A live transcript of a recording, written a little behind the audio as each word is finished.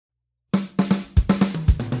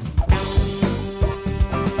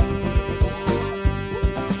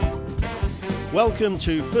Welcome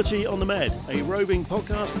to Footy on the Med, a roving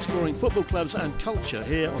podcast exploring football clubs and culture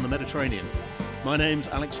here on the Mediterranean. My name's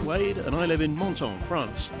Alex Wade and I live in Menton,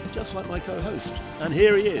 France, just like my co-host. And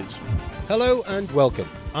here he is. Hello and welcome.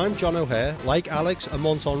 I'm John O'Hare, like Alex, a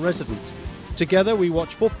Menton resident. Together we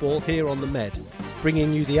watch football here on the Med,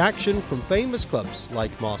 bringing you the action from famous clubs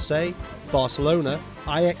like Marseille, Barcelona,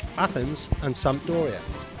 AEK Athens and Sampdoria.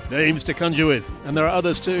 Names to conjure with, and there are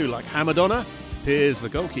others too, like Hamadonna, Piers the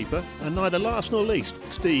goalkeeper, and neither last nor least,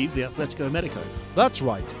 Steve the Atletico Medico. That's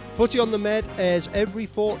right. Footy on the Med airs every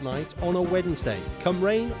fortnight on a Wednesday, come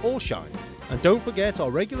rain or shine. And don't forget our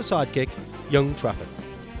regular sidekick, Young Trafford.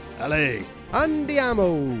 Allez!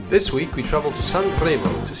 Andiamo! This week we travel to San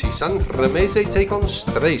Remo to see Sanremese take on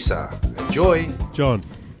Stresa. Enjoy! John.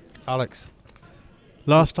 Alex.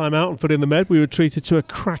 Last time out on Footy on the Med, we were treated to a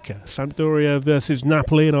cracker. Sampdoria versus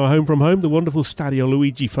Napoli in our home from home, the wonderful Stadio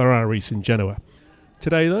Luigi Ferraris in Genoa.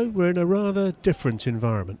 Today, though, we're in a rather different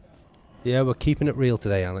environment. Yeah, we're keeping it real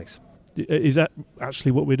today, Alex. Is that actually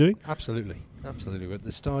what we're doing? Absolutely. We're at the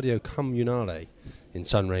Stadio Comunale in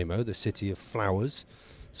San Remo, the city of flowers,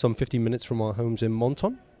 some 15 minutes from our homes in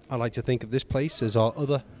Menton. I like to think of this place as our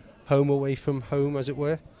other home away from home, as it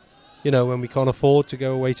were. You know, when we can't afford to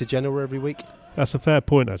go away to Genoa every week. That's a fair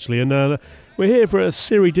point, actually. And we're here for a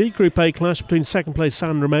Serie D Group A clash between second place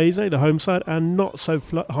Sanremese, the home side, and not so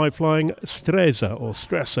high-flying Stresa or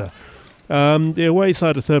Stresa. The away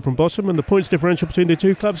side are third from bottom, and the points differential between the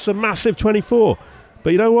two clubs is a massive 24.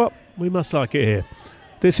 But you know what? We must like it here.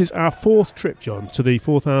 This is our fourth trip, John, to the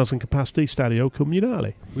 4,000 capacity Stadio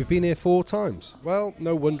Comunale. We've been here 4 times. Well,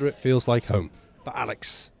 no wonder it feels like home. But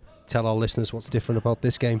Alex, tell our listeners what's different about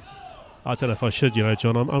this game. I don't know if I should,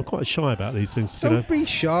 John. I'm quite shy about these things, Don't be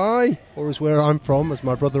shy. Or as where I'm from, as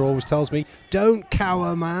my brother always tells me, don't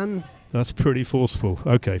cower, man. That's pretty forceful.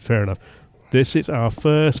 Okay, fair enough. This is our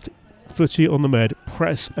first Footy on the Med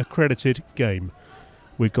press accredited game.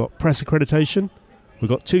 We've got press accreditation, we've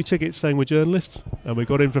got 2 tickets saying we're journalists, and we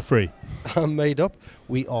got in for free. I'm made up.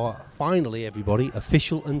 We are finally, everybody,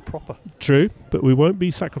 official and proper. True, but we won't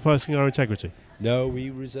be sacrificing our integrity. No, we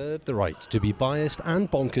reserve the right to be biased and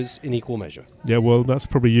bonkers in equal measure. Yeah, well, that's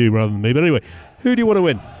probably you rather than me. But anyway, who do you want to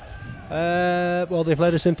win? Well, they've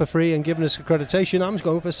let us in for free and given us accreditation. I'm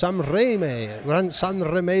going for Sanremese,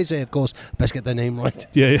 of course. Best get their name right.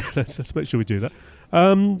 Yeah, let's make sure we do that.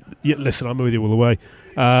 Listen, I'm with you all the way.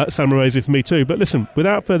 Sanremese for me too. But listen,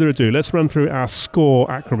 without further ado, let's run through our SCORE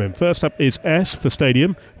acronym. First up is S for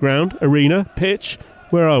stadium, ground, arena, pitch.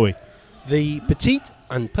 Where are we? The petite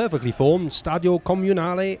and perfectly formed Stadio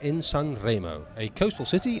Comunale in San Remo, a coastal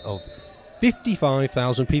city of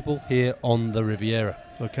 55,000 people here on the Riviera.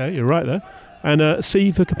 Okay, you're right there. And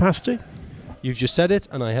C for capacity? You've just said it,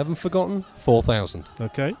 and I haven't forgotten, 4,000.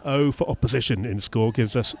 Okay. O for opposition in SCORE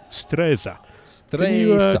gives us Stresa.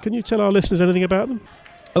 Stresa. Can you tell our listeners anything about them?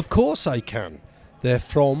 Of course I can. They're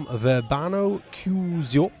from Verbano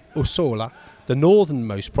Cusio Ossola, the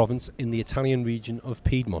northernmost province in the Italian region of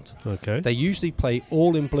Piedmont. Okay. They usually play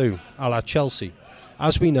all in blue, a la Chelsea.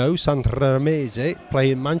 As we know, Sanremese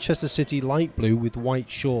play in Manchester City light blue with white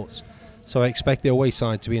shorts. So I expect the away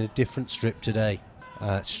side to be in a different strip today.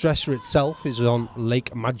 Stresa itself is on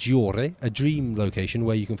Lake Maggiore, a dream location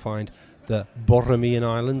where you can find the Borromean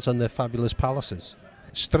Islands and their fabulous palaces.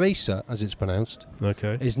 Stresa, as it's pronounced,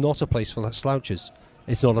 is not a place for slouches.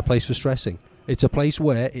 It's not a place for stressing. It's a place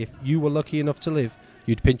where, if you were lucky enough to live,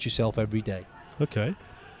 you'd pinch yourself every day. Okay.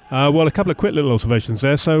 Well, a couple of quick little observations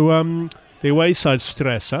there. So the away side,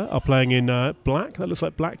 Stresa, are playing in black. That looks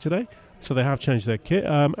like black today. So they have changed their kit.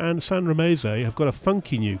 And Sanremese have got a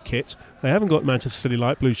funky new kit. They haven't got Manchester City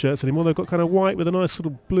light blue shirts anymore. They've got kind of white with a nice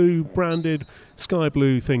little blue branded sky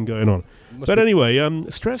blue thing going on. But anyway,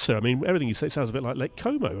 Stresa, I mean, everything you say sounds a bit like Lake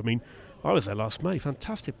Como. I mean, I was there last May.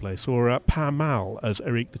 Fantastic place. Or Pas-Mal, as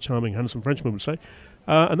Eric, the charming, handsome Frenchman, would say.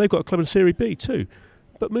 And they've got a club in Serie B too.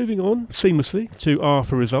 But moving on seamlessly to R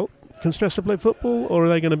for result. Can Stresa play football, or are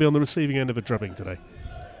they going to be on the receiving end of a drubbing today?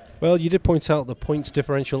 Well, you did point out the points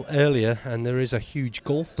differential earlier, and there is a huge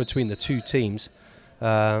gulf between the two teams.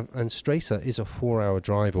 And Stresa is a 4-hour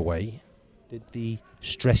drive away. Did the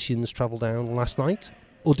Stresians travel down last night?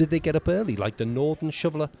 Or did they get up early, like the northern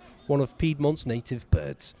shoveler, one of Piedmont's native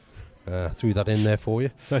birds? Threw that in there for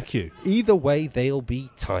you. Thank you. Either way, they'll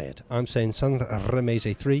be tired. I'm saying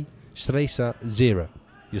Sanremese 3, Stresa 0.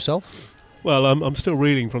 Yourself? Well, I'm still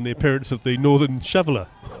reeling from the appearance of the northern shoveler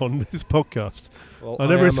on this podcast. Well,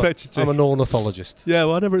 I'm an ornithologist. Yeah,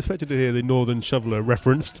 well, I never expected to hear the northern shoveler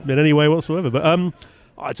referenced in any way whatsoever. But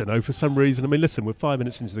I don't know, for some reason. I mean, listen, we're 5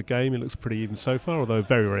 minutes into the game. It looks pretty even so far, although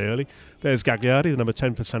very, very early. There's Gagliardi, the number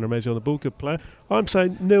 10 for Sanremese on the ball, good player. I'm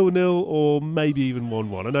saying 0-0 or maybe even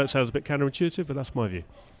 1-1. I know it sounds a bit counterintuitive, but that's my view.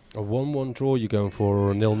 A 1-1 draw you're going for,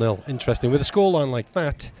 or a 0-0? Interesting. With a scoreline like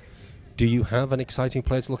that, do you have an exciting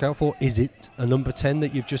player to look out for? Is it a number 10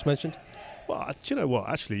 that you've just mentioned? Well, do you know what?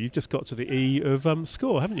 Actually, you've just got to the E of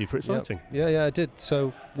score, haven't you, for exciting? Yeah, I did.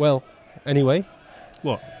 So, well, anyway.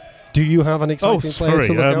 What? Do you have an exciting player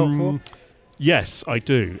to look out for? Yes, I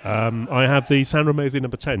do. I have the Sanremese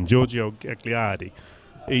number 10, Giorgio Gagliardi.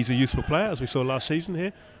 He's a useful player, as we saw last season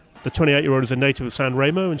here. The 28-year-old is a native of San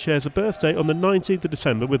Remo and shares a birthday on the 19th of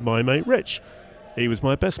December with my mate Rich. He was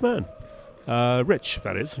my best man. Rich,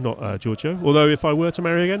 that is, not Giorgio. Although if I were to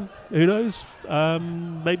marry again, who knows?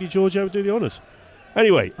 Maybe Giorgio would do the honours.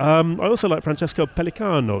 Anyway, I also like Francesco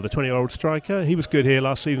Pellicano, the 20-year-old striker. He was good here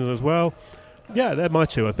last season as well. Yeah, they're my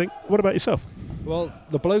two, I think. What about yourself? Well,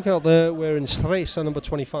 the bloke out there wearing Stresa number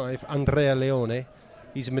 25, Andrea Leone,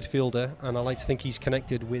 he's a midfielder, and I like to think he's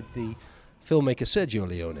connected with the filmmaker Sergio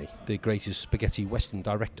Leone, the greatest spaghetti western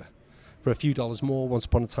director. For a few dollars more, Once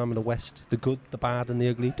Upon a Time in the West, The Good, the Bad and the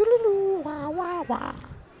Ugly.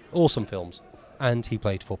 Awesome films. And he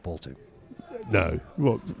played football too. No.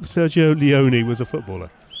 What? Sergio Leone was a footballer?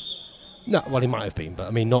 No, well, he might have been, but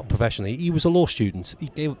I mean, not professionally. He was a law student. He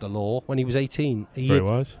gave up the law when he was 18. He Very had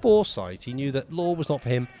wise. foresight. He knew that law was not for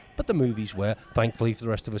him, but the movies were. Thankfully for the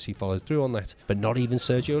rest of us, he followed through on that. But not even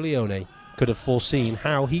Sergio Leone could have foreseen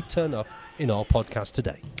how he'd turn up in our podcast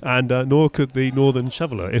today. And nor could the Northern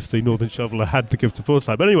Shoveler, if the Northern Shoveler had the gift of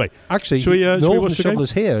foresight. But anyway, actually, Northern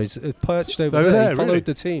Shoveler's here. He's perched over there. He followed really?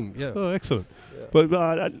 the team. Yeah. Oh, excellent. Yeah.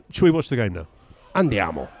 But should we watch the game now?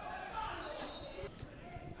 Andiamo.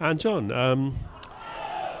 And John,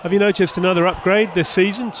 have you noticed another upgrade this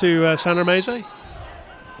season to Sanremese?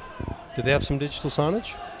 Did they have some digital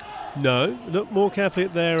signage? No. Look more carefully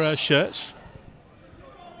at their shirts.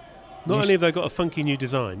 Not only have they got a funky new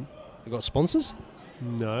design. They got sponsors?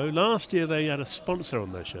 No. Last year they had a sponsor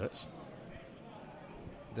on their shirts.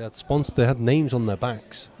 They had sponsors. They had names on their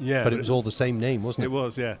backs. Yeah. But it was all the same name, wasn't it? It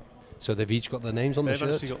was, yeah. So they've each got their names on their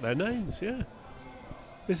shirts? They've actually got their names, yeah.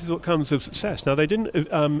 This is what comes of success. Now, they didn't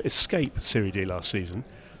escape Serie D last season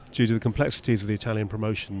due to the complexities of the Italian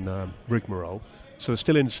promotion rigmarole. So they're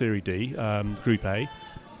still in Serie D, Group A.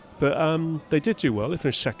 But they did do well. They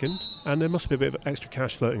finished second. And there must be a bit of extra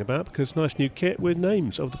cash floating about because nice new kit with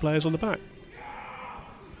names of the players on the back.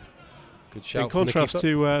 Good shout. In contrast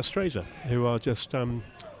to Stresa, who are just the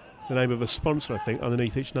name of a sponsor, I think,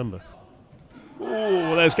 underneath each number.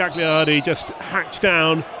 Oh, there's Gagliardi just hacked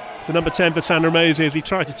down the number 10 for Sanremese as he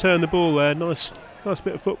tried to turn the ball there. Nice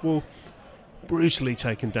bit of football. Brutally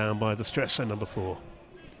taken down by the Stresa number 4.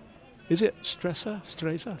 Is it Stresa?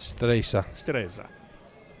 Stresa.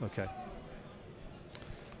 Okay.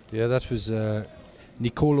 Yeah, that was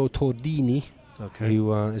Nicolo Tordini, okay.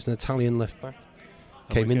 who is an Italian left back.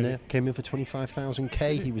 Came in for 25,000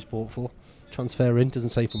 he was bought for. Transfer in, doesn't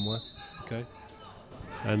say from where. Okay.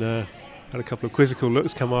 And had a couple of quizzical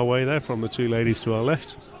looks come our way there from the two ladies to our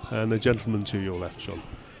left and the gentleman to your left, John.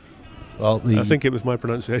 Well, I think it was my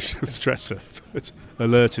pronunciation of Stresa that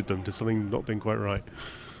alerted them to something not being quite right.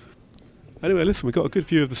 Anyway, listen, we've got a good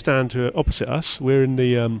view of the stand opposite us. We're in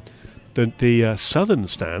the southern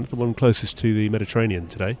stand, the one closest to the Mediterranean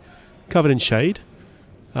today, covered in shade.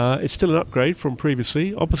 It's still an upgrade from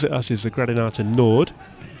previously. Opposite us is the Gradinata Nord,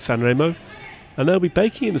 Sanremo, and they'll be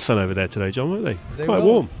baking in the sun over there today, John, won't they? Quite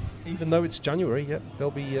warm. Even though it's January, yeah,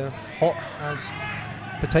 they'll be hot as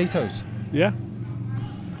potatoes. Yeah.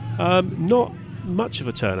 Not much of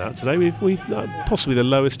a turnout today. We've possibly the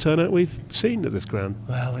lowest turnout we've seen at this ground.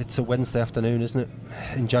 Well, it's a Wednesday afternoon, isn't it?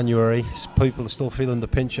 In January, people are still feeling the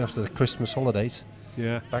pinch after the Christmas holidays.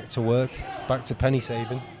 Yeah. Back to work, back to penny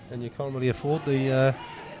saving, and you can't really afford the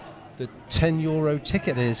 €10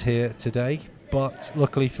 ticket is here today. But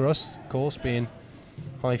luckily for us, of course, being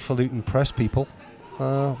highfalutin press people,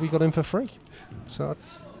 we got in for free. So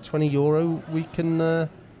that's €20 we can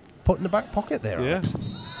put in the back pocket there. Yes.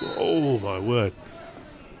 Oh my word!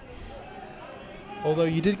 Although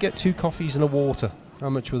you did get 2 coffees and a water. How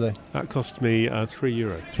much were they? That cost me €3.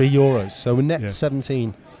 €3. So we net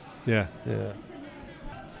 17. Yeah. Yeah.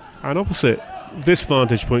 And opposite this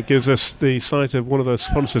vantage point gives us the sight of one of the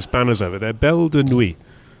sponsors' banners over there, Belle de Nuit,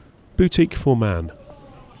 boutique for man.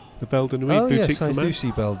 The Belle de Nuit boutique for man. I do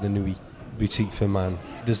see Belle de Nuit boutique for man.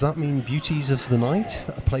 Does that mean beauties of the night,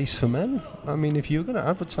 a place for men? I mean, if you're going to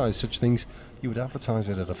advertise such things, you would advertise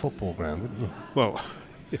it at a football ground, wouldn't you? Well,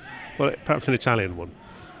 perhaps an Italian one.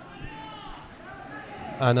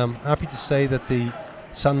 And I'm happy to say that the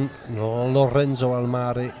San Lorenzo al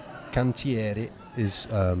Mare Cantieri is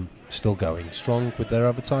still going strong with their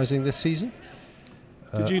advertising this season.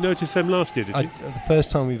 Did you notice them last year, did you? The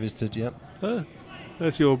first time we visited, yeah.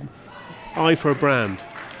 There's your eye for a brand.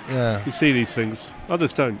 Yeah. You see these things.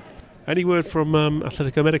 Others don't. Any word from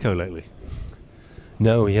Atletico Medico lately?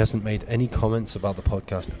 No, he hasn't made any comments about the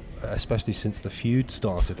podcast, especially since the feud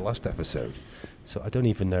started last episode. So I don't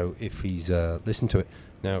even know if he's listened to it.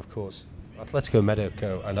 Now, of course, Atletico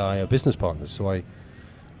Medico and I are business partners, so I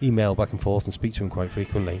email back and forth and speak to him quite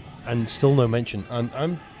frequently. And still no mention. And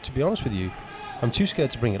I'm, to be honest with you, I'm too scared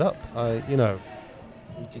to bring it up. He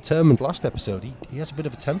determined last episode, he has a bit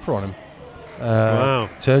of a temper on him. Wow.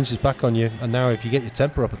 Turns his back on you, and now if you get your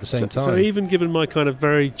temper up at the same time... So even given my kind of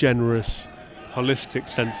very generous, holistic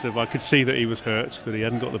sense of I could see that he was hurt, that he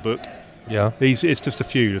hadn't got the book, yeah, it's just a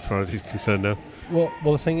feud as far as he's concerned now. Well,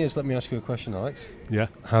 the thing is, let me ask you a question, Alex. Yeah.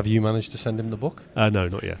 Have you managed to send him the book? No,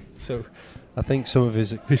 not yet. So I think some of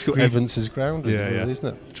his grievance is grounded,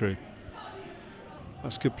 isn't it? True.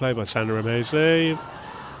 That's a good play by San Ramese.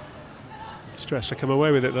 Stresa come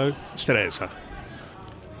away with it though. Stresa.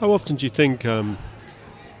 How often do you think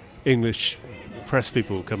English press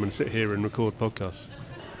people come and sit here and record podcasts?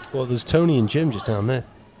 Well, there's Tony and Jim just down there.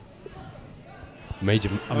 I made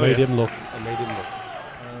him look.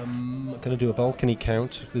 I'm going to do a balcony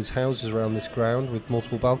count. There's houses around this ground with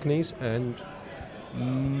multiple balconies, and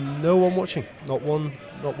no one watching. Not one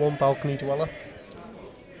balcony dweller.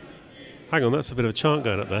 Hang on, that's a bit of a chant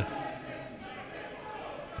going up there.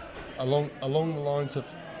 Along the lines of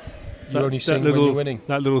you only sing when you're winning.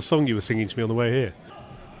 That little song you were singing to me on the way here.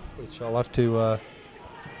 Which I'll have to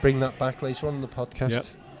bring that back later on in the podcast. Yep.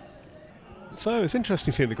 So it's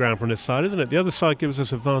interesting seeing the ground from this side, isn't it? The other side gives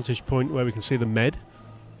us a vantage point where we can see the Med.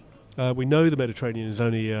 We know the Mediterranean is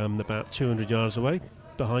only about 200 yards away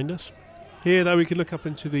behind us. Here, though, we can look up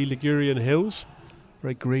into the Ligurian hills,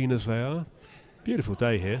 very green as they are. Beautiful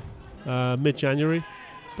day here. Mid-January,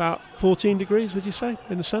 about 14 degrees, would you say,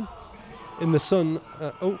 in the sun? In the sun.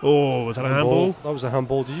 Was that a handball? That was a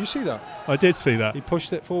handball. Did you see that? I did see that. He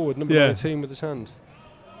pushed it forward, number 19 with his hand.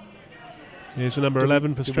 Here's the number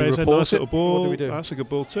 11 for Stresa. Nice little ball. What do we do? That's a good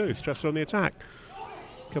ball too. Stresa on the attack.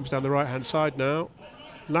 Comes down the right-hand side now.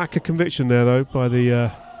 Lack of conviction there, though, by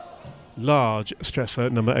the large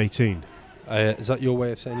Stresa, number 18. Is that your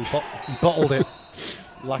way of saying he bottled it?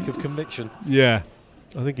 Lack of conviction. Yeah,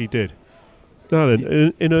 I think he did. Now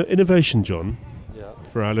then, in innovation, John,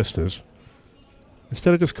 for our listeners,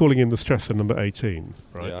 instead of just calling him the Stresa number 18,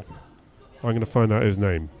 right, I'm going to find out his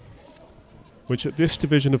name, which at this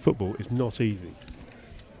division of football is not easy.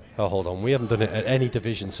 Oh, hold on. We haven't done it at any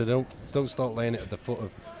division, so don't start laying it at the foot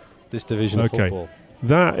of this division of football.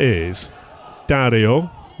 That is Dario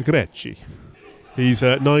Grecci. He's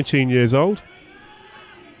 19 years old,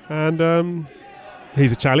 and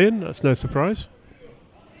he's Italian. That's no surprise.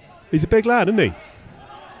 He's a big lad, isn't he?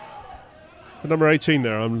 The number 18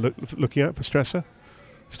 there I'm looking at for Stresa.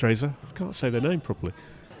 I can't say their name properly.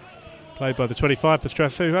 Played by the 25 for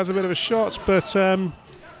Stresa, who has a bit of a shot, but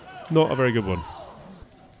not a very good one.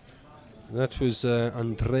 That was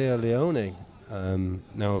Andrea Leone.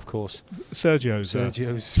 Now, of course, Sergio's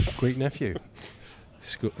great nephew.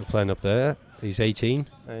 Playing up there. He's 18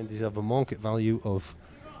 and he's have a market value of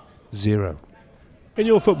 0. In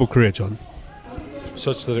your football career, John,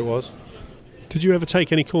 such that it was, did you ever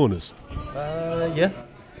take any corners? Yeah.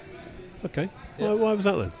 Okay. Yeah. Why was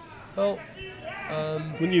that then? Well,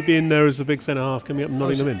 wouldn't you be in there as a big centre half coming up and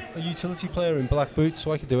nodding them in? A utility player in black boots,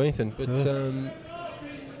 so I could do anything. But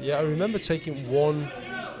I remember taking one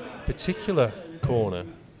particular corner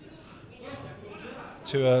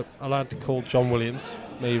to a lad called John Williams,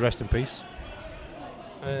 may he rest in peace.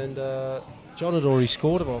 And John had already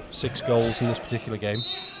scored about 6 goals in this particular game.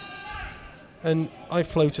 And I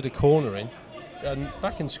floated a corner in. And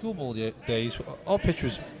back in schoolball days, our pitch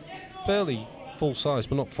was fairly full size,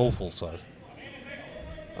 but not full size.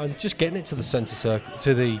 And just getting it to the centre circle,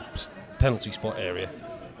 to the penalty spot area,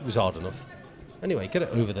 was hard enough. Anyway, get it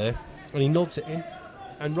over there, and he nods it in.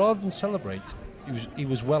 And rather than celebrate, he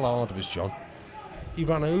was well hard, was John. He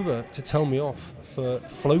ran over to tell me off for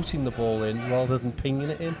floating the ball in rather than pinging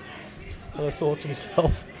it in. And I thought to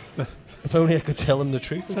myself, if only I could tell him the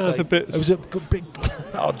truth. Sounds a bit. It was a good, big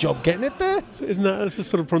hard job getting it there. Isn't that's just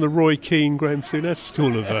sort of from the Roy Keane, Graham Souness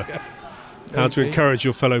school of how to encourage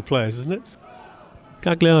your fellow players, isn't it?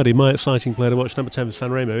 Gagliardi, my exciting player to watch, number 10 for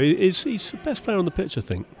San Remo. He's the best player on the pitch, I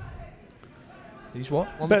think. He's what?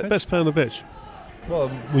 On the pitch? Best player on the pitch. Well,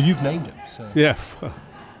 you've named him. So. Yeah.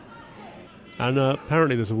 And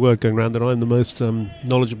apparently there's a word going around that I'm the most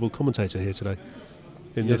knowledgeable commentator here today.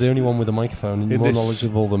 in You're this the only one with a microphone, and you're in more this-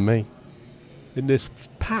 knowledgeable than me. in this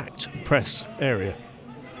packed press area.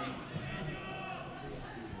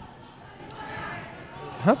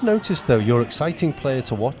 I have noticed, though, your exciting player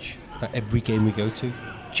to watch at every game we go to,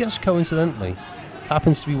 just coincidentally,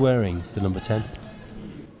 happens to be wearing the number 10.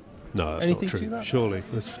 No, that's Anything not to true. that? Surely,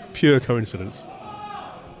 it's pure coincidence.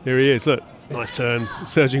 Here he is. Look, nice turn,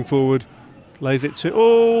 surging forward, lays it to.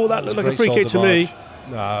 Oh, that looked like a free kick to me.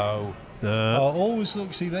 No. No. Always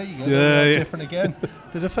look. See, there you go. Yeah. Different again.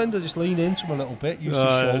 The defender just leaned into him a little bit, used his It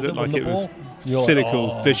shoulder, looked won like the it was ball. You're like,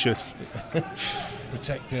 cynical, "Oh, vicious.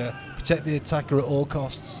 Protect the attacker at all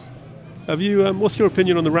costs. Have you? What's your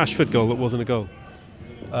opinion on the Rashford goal that wasn't a goal?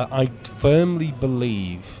 I firmly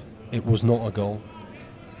believe it was not a goal.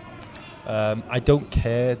 I don't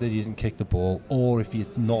care that he didn't kick the ball, or if he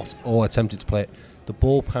had not, or attempted to play it. The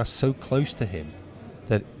ball passed so close to him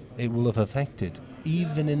that it will have affected,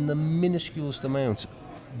 even in the minusculest amount,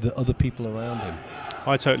 the other people around him.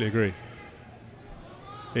 I totally agree.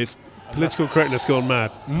 It's political correctness gone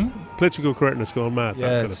mad. Political correctness gone mad. Yeah,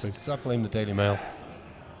 that kind of thing. I blame the Daily Mail.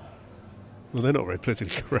 Well, they're not very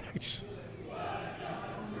politically correct.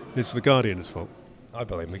 It's the Guardian's fault. I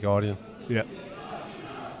blame the Guardian. Yeah.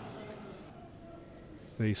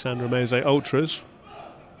 The San Ramese Ultras.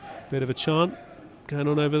 Bit of a chant going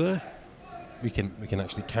on over there. We can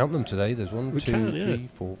actually count them today. There's 1, We 2, can, yeah. 3,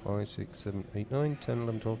 4, 5, 6, 7, 8, 9, 10,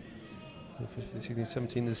 11, 12, 15, 16,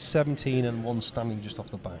 17. There's 17 and one standing just off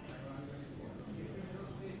the back.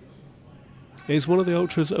 Is one of the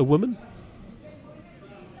Ultras a woman?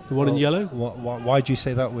 The one in yellow? Why do you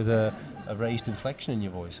say that with a raised inflection in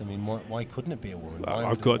your voice? I mean, why couldn't it be a woman? Well,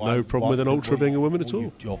 I've got no problem with an ultra being a woman at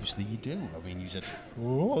all. Obviously you do. I mean, you said,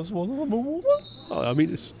 oh, is one of them a woman? Oh, I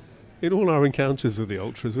mean, it's, in all our encounters with the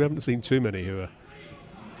Ultras, we haven't seen too many who are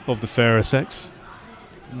of the fairer sex.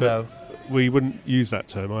 No. We wouldn't use that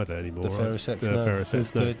term either anymore. The fairer right? sex, The no. fairer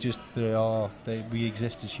sex, no. We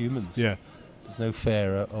exist as humans. Yeah. There's no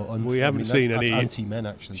fairer or unfair. We haven't seen that's any anti-men,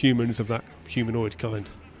 actually. humans of that humanoid kind.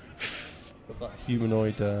 Of that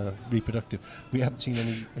humanoid reproductive. We haven't seen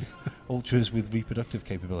any ultras with reproductive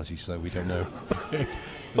capabilities, so we don't know.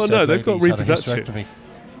 Well, no, they've got reproductive.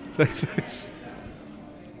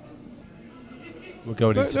 We're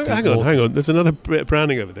going into deep hang on. waters. There's another bit of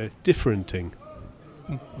branding over there. Differenting.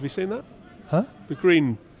 Have you seen that? Huh? The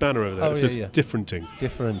green banner over there. Oh, It yeah, says yeah. differenting.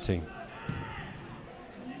 Differenting.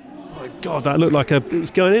 My God, that looked like it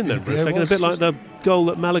was going in then for a Yeah, it second. A was bit like just- the goal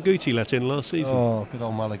that Malaguti let in last season. Oh, good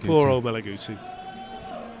old Malaguti. Poor old Malaguti.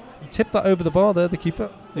 He tipped that over the bar there, the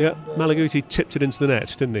keeper. Yeah, Malaguti tipped it into the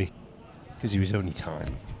net, didn't he? Because he was only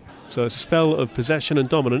tiny. So it's a spell of possession and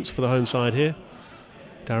dominance for the home side here.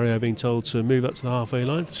 Dario being told to move up to the halfway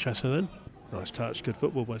line for Stresa then. Nice touch, good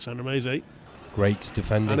football by San Ramese. Great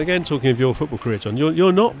defending. And again, talking of your football career, John,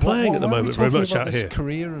 you're not playing at the moment very much out here. This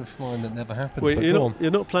career of mine that never happened. Well, but you're go not, on.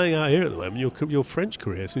 you're not playing out here at the moment. Your French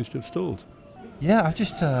career seems to have stalled. Yeah, I've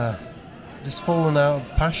just fallen out of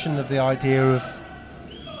passion of the idea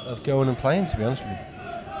of going and playing, to be honest with you.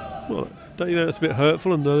 Well, don't you know that's a bit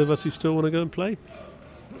hurtful, and those of us who still want to go and play?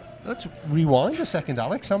 Let's rewind a second,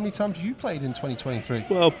 Alex. How many times have you played in 2023?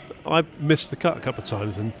 Well, I missed the cut a couple of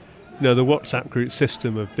times, and the WhatsApp group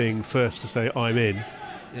system of being first to say I'm in.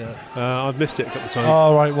 Yeah. I've missed it a couple of times.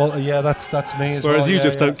 Oh, right. Well, yeah, that's me as well. Whereas you Yeah,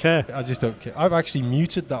 just yeah. don't care. I just don't care. I've actually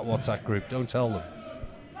muted that WhatsApp group. Don't tell them.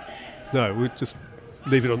 No, we'll just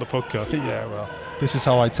leave it on the podcast. Yeah, well, this is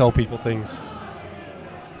how I tell people things.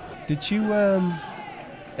 Did you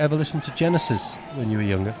ever listen to Genesis when you were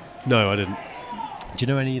younger? No, I didn't. Do you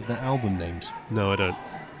know any of the album names? No, I don't.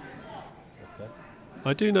 Okay.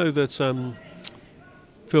 I do know that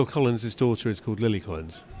Phil Collins' daughter is called Lily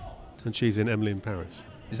Collins, and she's in Emily in Paris.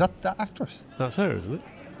 Is that actress? That's her, isn't it?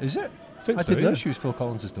 Is it? I think I so, didn't know yeah. she was Phil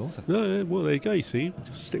Collins' daughter. No, yeah, well, there you go, you see.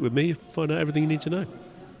 Just stick with me, find out everything you need to know.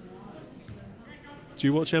 Do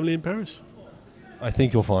you watch Emily in Paris? I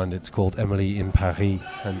think you'll find it's called Emily in Paris,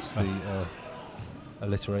 hence the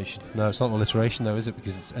alliteration. No, it's not alliteration though, is it?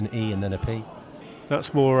 Because it's an E and then a P.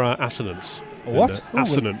 That's more assonance. than, What? Oh,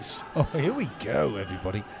 assonance. Oh, here we go,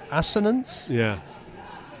 everybody. Assonance? Yeah.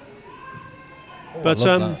 Oh, But,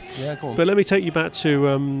 I love that. Yeah, go on. But let me take you back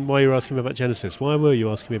to why you were asking me about Genesis. Why were you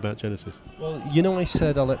asking me about Genesis? Well, you know I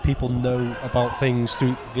said I'll let people know about things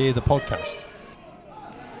via the podcast.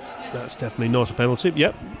 That's definitely not a penalty.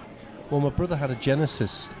 Yep. Well, my brother had a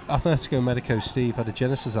Genesis. Atletico Medico Steve had a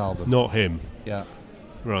Genesis album. Not him. Yeah.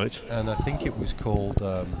 Right. And I think it was called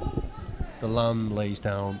The Lamb Lays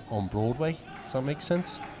Down on Broadway. Does that make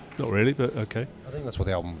sense? Not really, but okay. I think that's what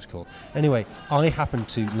the album was called. Anyway, I happened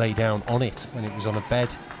to lay down on it when it was on a bed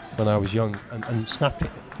when I was young and snapped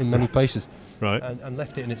it in many places. Right. And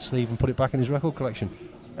left it in its sleeve and put it back in his record collection.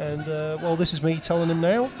 And, well, this is me telling him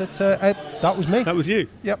now that that was me. That was you?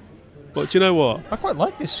 Yep. Well, do you know what? I quite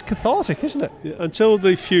like this. It's cathartic, isn't it? Yeah, until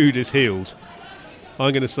the feud is healed,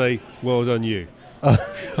 I'm going to say, well done you. I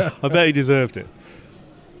bet he deserved it.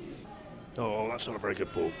 Oh, that's not a very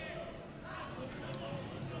good ball.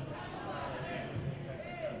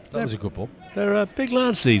 That was a good ball. They're big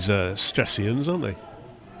lads, these Stressians, aren't they?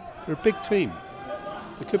 They're a big team.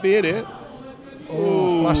 They could be in it.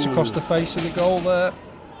 Oh, flashed across the face of the goal there.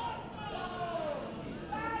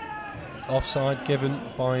 Offside given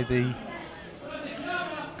by the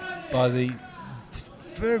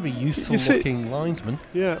very youthful-looking linesman.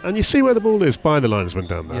 Yeah, and you see where the ball is by the linesman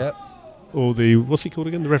down there. Yeah. Or the, what's he called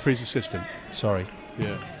again? The referee's assistant. Sorry.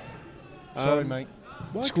 Yeah. Sorry, mate.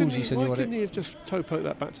 Why Scusi, signore. couldn't he have just toe-poked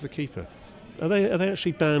that back to the keeper? Are they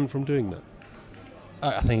actually banned from doing that?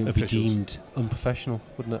 I think it would be Officials. deemed unprofessional,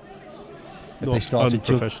 wouldn't it? If Not they started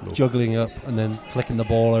unprofessional. juggling up and then flicking the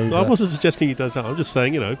ball over. I wasn't suggesting he does that. I'm just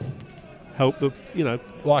saying, help the,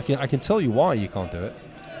 Well, I can tell you why you can't do it.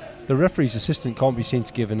 The referee's assistant can't be seen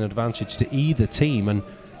to give an advantage to either team, and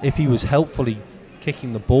if he was helpfully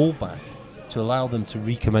kicking the ball back to allow them to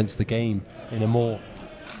recommence the game in a more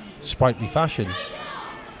sprightly fashion,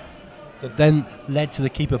 that then led to the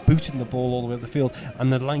keeper booting the ball all the way up the field,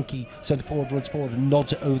 and the lanky centre forward runs forward and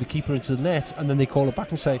nods it over the keeper into the net, and then they call it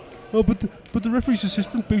back and say, "Oh, but the referee's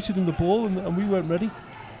assistant booted him the ball, and we weren't ready."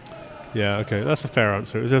 Yeah, okay, that's a fair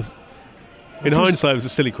answer. In hindsight, it was a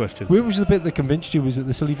silly question. Where was the bit that convinced you? Was it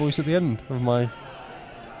the silly voice at the end of my?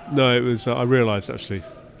 No, it was. I realised actually.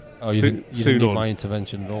 Oh, you didn't need my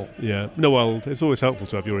intervention at all. Yeah. No, well, it's always helpful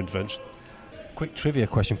to have your intervention. Quick trivia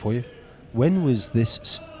question for you: when was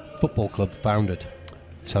this football club founded,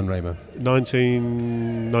 San Remo?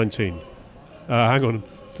 1919. Hang on,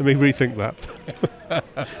 let me rethink that.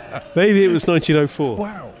 Maybe it was 1904.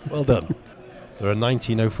 Wow, well done. There are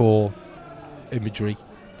 1904 imagery.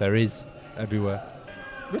 There is everywhere,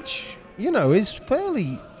 which is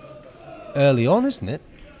fairly early on, isn't it,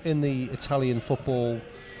 in the Italian football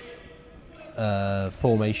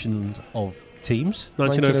formation of teams?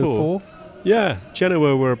 1904. Yeah,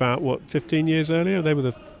 Genoa were about 15 years earlier. They were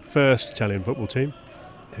the first Italian football team.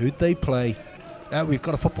 Who'd they play? We've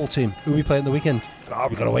got a football team. Who we play in the weekend?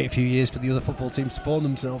 We've got to wait a few years for the other football teams to form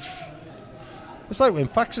themselves. It's like when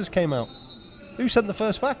faxes came out. Who sent the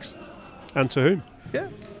first fax? And to whom? Yeah.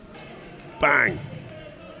 Bang!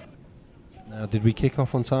 Now, did we kick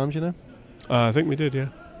off on time, do you know? I think we did, yeah.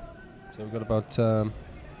 So we've got about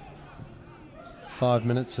 5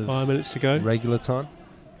 minutes of 5 minutes to go. regular time.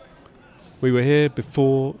 We were here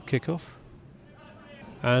before kick-off.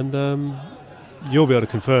 And you'll be able to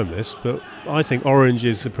confirm this, but I think orange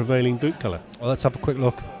is the prevailing boot colour. Well, let's have a quick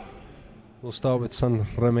look. We'll start with San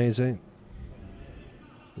Ramese.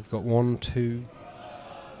 We've got 1, 2,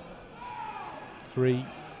 3.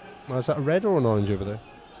 Well, is that a red or an orange over there?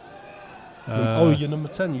 You're number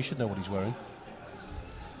 10. You should know what he's wearing.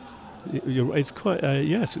 It's quite,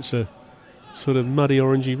 yes, it's a sort of muddy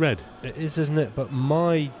orangey red. It is, isn't it? But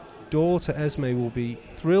my daughter Esme will be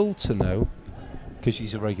thrilled to know, because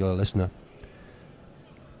she's a regular listener,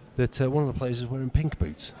 that one of the players is wearing pink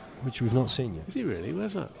boots, which we've not seen yet. Is he really?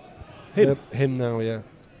 Where's that? Him? Him now, yeah.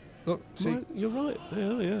 Look, see. Right, you're right.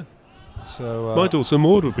 Yeah. So my daughter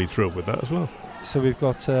Maud would be thrilled with that as well. So we've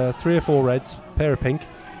got 3 or 4 reds, pair of pink,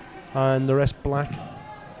 and the rest black,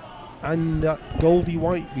 and goldy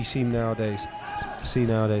white we see nowadays.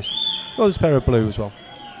 Oh, there's a pair of blue as well.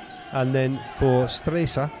 And then for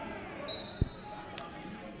Stresa,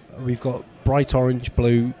 we've got bright orange,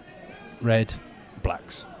 blue, red,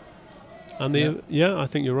 blacks. And I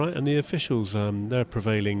think you're right. And the officials, their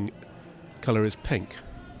prevailing colour is pink.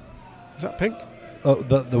 Is that pink? Oh,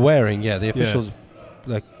 the wearing, yeah. The officials,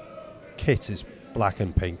 the kit is black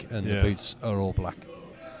and pink, and the boots are all black.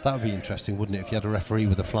 That would be interesting, wouldn't it, if you had a referee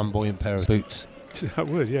with a flamboyant pair of boots? That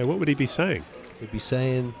would, yeah. What would he be saying? He'd be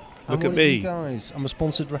saying, "Look at me, guys. I'm a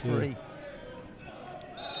sponsored referee." Yeah.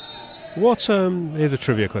 What? Here's a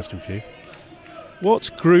trivia question for you. What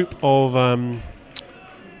group of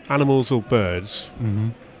animals or birds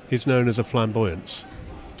is known as a flamboyance?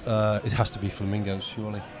 It has to be flamingos,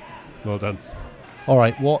 surely. Well done. All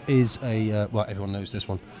right, what is a... well, everyone knows this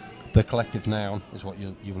one. The collective noun is what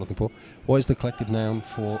you were looking for. What is the collective noun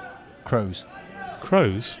for crows?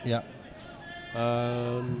 Crows? Yeah.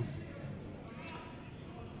 I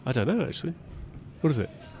don't know, actually. What is it?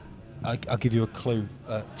 I'll give you a clue.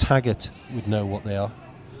 Taggart would know what they are.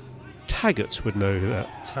 Taggart would know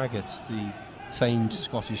that. Taggart, the famed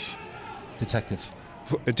Scottish detective.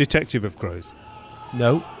 A detective of crows.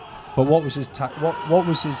 No, but what was his what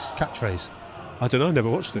was his catchphrase? I don't know, I never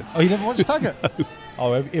watched it. Oh, you never watched Taggart? No.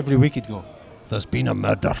 Oh, every week he'd go, "There's been a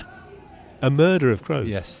murder." A murder of crows?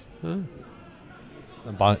 Yes. Oh.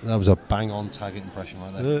 And that was a bang-on Taggart impression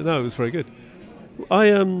right there. No, it was very good.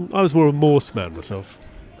 I was more a Morse man myself.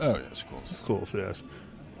 Oh, yes, of course. Of course, yes.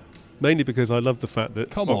 Mainly because I love the fact that...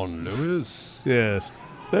 Come on, Lewis. Yes.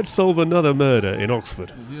 Let's solve another murder in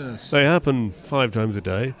Oxford. Yes. They happen 5 times a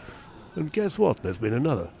day. And guess what? There's been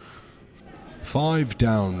another. 5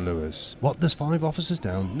 down, Lewis. What, there's 5 officers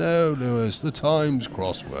down? No, Lewis, the Times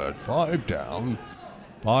crossword. 5 down.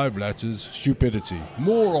 5 letters. Stupidity.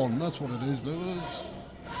 Moron, that's what it is, Lewis.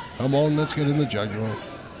 Come on, let's get in the Jaguar.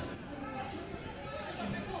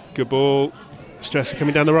 Good ball. Stresser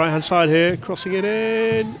coming down the right-hand side here. Crossing it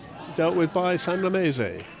in. Dealt with by San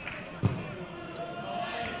Ramese.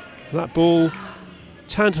 That ball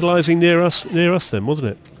tantalising near us then, wasn't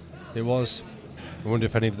it? It was. I wonder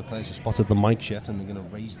if any of the players have spotted the mics yet and they're going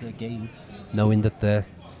to raise their game, knowing that they're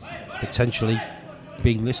potentially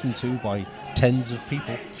being listened to by tens of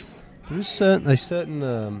people. There is a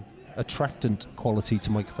certain attractant quality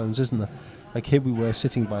to microphones, isn't there? Like here we were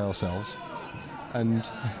sitting by ourselves, and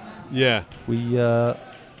Yeah. we've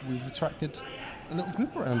attracted a little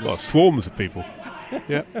group around Well, us. swarms of people.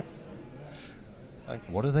 Yeah. Like,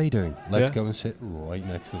 what are they doing? Let's Yeah. go and sit right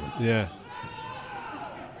next to them. Yeah.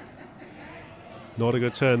 Not a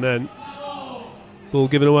good turn then. Ball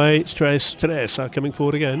given away. Stresa coming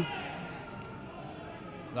forward again.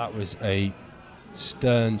 That was a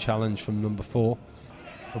stern challenge from number 4.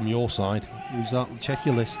 From your side, who's that? Check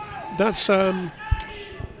your list. That's he's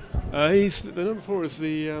the number 4 is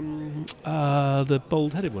the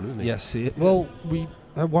bald-headed one, isn't he? Yes. Well, we.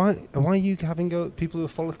 Why are you having go at people who are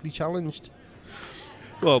follically challenged?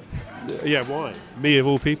 Well, yeah. Why? Me of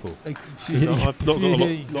all people. I've not got a lot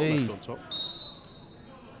left on top.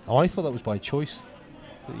 Oh, I thought that was by choice.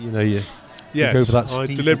 You know, you Yes, go for that I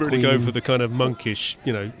Steve deliberately go McQueen. for the kind of monkish,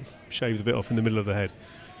 shave the bit off in the middle of the head.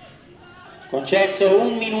 Concesso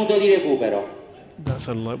 1 minuto di recupero. That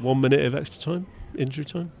sounded like 1 minute of extra time, injury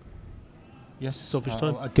time. Yes, Stoppage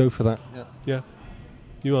time. I'd go for that. Yeah. Yeah.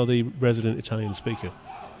 You are the resident Italian speaker.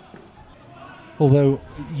 Although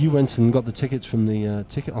you went and got the tickets from the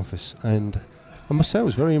ticket office, and I must say I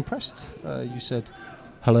was very impressed. You said,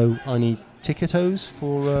 "Hello, I need ticketos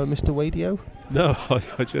for Mr. Wadio." No,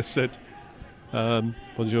 I just said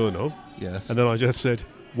buongiorno, Yes. and then I just said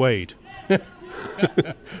Wade. Which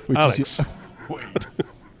Alex. Is Wait.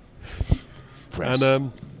 and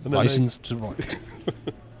then license to write.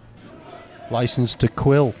 License to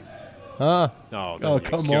quill. Ah, there you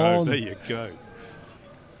come go, on. There you go.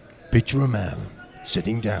 Picture a man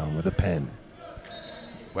sitting down with a pen.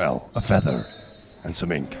 Well, a feather and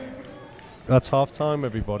some ink. that's half time,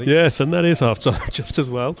 everybody. Yes, and that is half time just as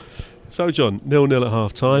well. So, John, 0-0 at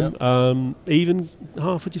half time. Even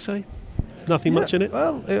half, would you say? Nothing much in it?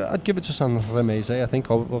 Well, I'd give it to San Ramese. I think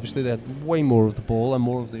obviously they had way more of the ball and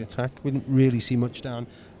more of the attack. We didn't really see much down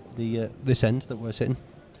the this end that we're sitting.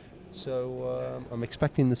 So I'm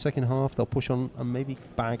expecting the second half they'll push on and maybe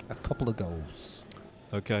bag a couple of goals.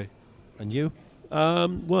 Okay. And you?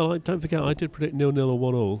 Well, don't forget, I did predict 0-0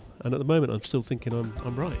 or 1-1, and at the moment I'm still thinking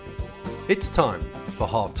I'm right. It's time for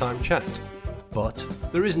halftime chat, but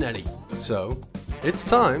there isn't any. So, it's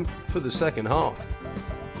time for the second half.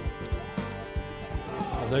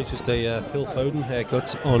 I've noticed a Phil Foden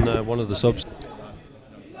haircut on one of the subs.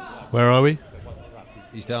 Where are we?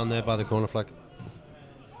 He's down there by the corner flag.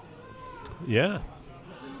 Yeah.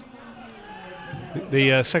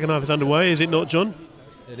 The second half is underway, is it not, John?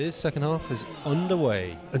 It is. Second half is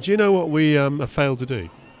underway. And do you know what we have failed to do?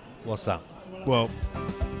 What's that? Well,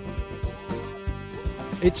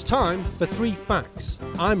 It's time for 3 facts.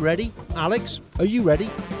 I'm ready. Alex, are you ready?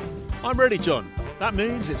 I'm ready, John. That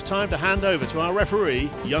means it's time to hand over to our referee,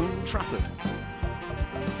 Young Trafford.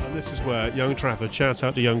 and this is where Young Trafford, shout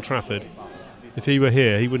out to Young Trafford. If he were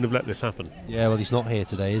here, he wouldn't have let this happen. Yeah, well, he's not here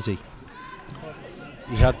today, is he?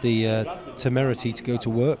 He had the temerity to go to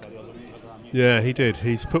work. Yeah, he did.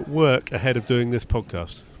 He's put work ahead of doing this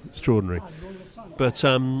podcast. Extraordinary. But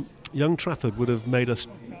Young Trafford would have made us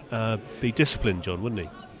be disciplined, John, wouldn't he?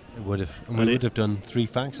 It would have. And And we it- would have done 3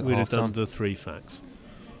 facts at We'd half have done time. the 3 facts.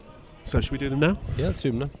 So should we do them now? Yeah, let's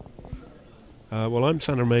do them now. Well, I'm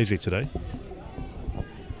San Ramese today.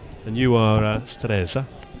 And you are Stresa.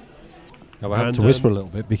 Now, I have And, to whisper a little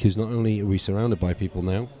bit because not only are we surrounded by people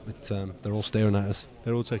now, but they're all staring at us.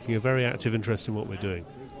 They're all taking a very active interest in what we're doing.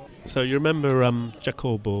 So you remember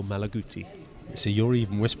Jacopo Malaguti? See, you're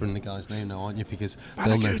even whispering the guy's name now, aren't you? Because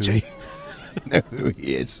they'll know who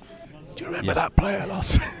he is. Do you remember that player,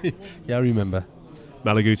 Loss? Yeah, I remember.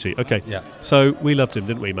 Malaguti. Okay. Yeah. So we loved him,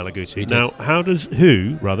 didn't we, Malaguti? We did. Now,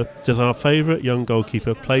 does our favourite young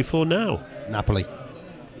goalkeeper play for now? Napoli.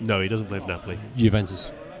 No, he doesn't play for Napoli.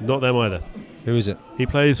 Juventus. Not them either. Who is it? He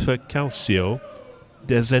plays for Calcio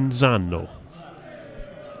Desenzano,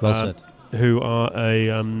 Well said. who are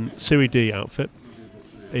a Serie D outfit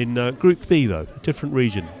in Group B, though, a different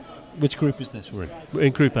region. Which group is this we're in? We're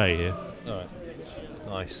in Group A here. All right.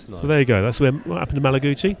 Nice. So there you go. That's what happened to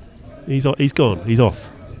Malaguti. He's gone. He's off.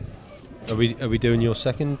 Are we doing your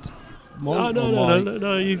second one?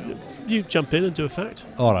 No. You jump in and do a fact.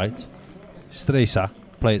 All right. Stresa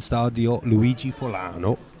play at Stadio Luigi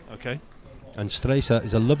Forlano. Okay. And Stresa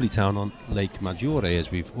is a lovely town on Lake Maggiore,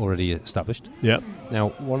 as we've already established. Yeah. Now,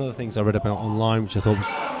 one of the things I read about online, which I thought was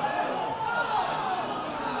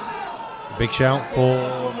a big shout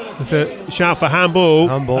for... It's a shout for handball.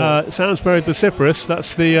 Handball. Sounds very vociferous.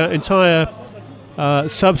 That's the entire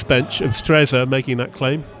subs bench of Stresa making that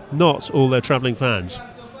claim, not all their travelling fans,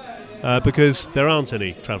 because there aren't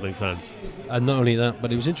any travelling fans. And not only that,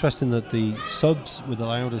 but it was interesting that the subs were the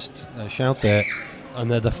loudest shout there, and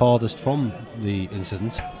they're the farthest from the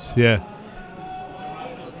incident. Yeah.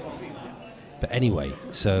 But anyway,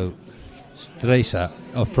 so Stresa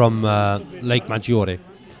are from Lake Maggiore.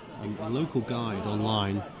 A local guide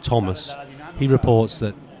online, Thomas, he reports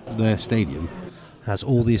that their stadium has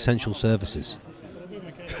all the essential services,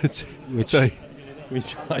 which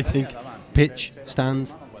I think pitch,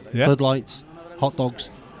 stand, Yeah. floodlights, hot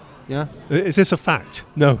dogs. Yeah? Is this a fact?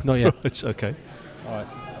 No, not yet. It's okay.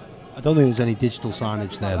 I don't think there's any digital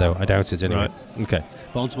signage there, though. I doubt it anyway. Right. Okay.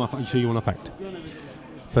 But on to my fact. Show you want a fact.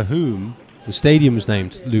 For whom the stadium was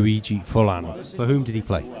named Luigi Forlano. For whom did he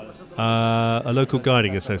play? A local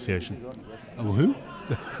guiding association. Oh, who?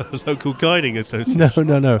 A local guiding association.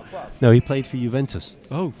 No, he played for Juventus.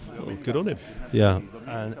 Oh, good on him. Yeah.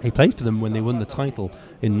 And he played for them when they won the title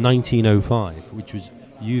in 1905, which was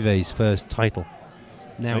Juve's first title.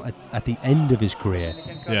 Now, at the end of his career,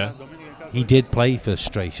 Yeah. he did play for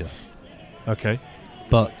Stresa, Okay.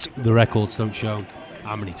 but the records don't show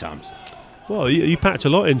how many times. Well, you packed a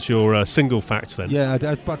lot into your single fact then. Yeah,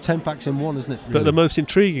 about 10 facts in one, isn't it? But the most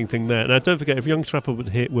intriguing thing there, now don't forget, if Young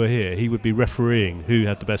Trafford were here, he would be refereeing who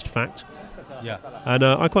had the best fact. Yeah. And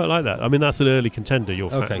I quite like that. I mean, that's an early contender, your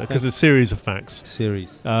fact, Okay, because it's a series of facts.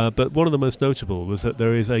 Series. But one of the most notable was that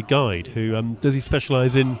there is a guide who, does he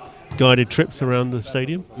specialise in guided trips around the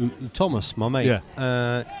stadium? Thomas, my mate.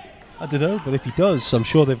 Yeah. I don't know, but if he does, I'm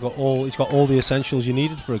sure he's got all the essentials you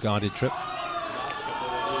needed for a guided trip.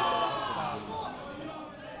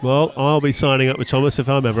 Well, I'll be signing up with Thomas if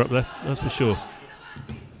I'm ever up there, that's for sure.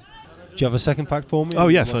 Do you have a second fact for me? Oh,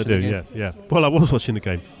 yes, I Watching do, the game? yeah. Well, I was watching the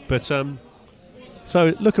game. But,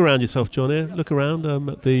 so look around yourself, John, here. Look around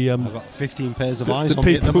at the... I've got 15 pairs of eyes the on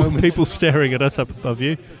me at the moment. people staring at us up above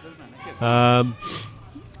you. And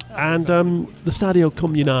the Stadio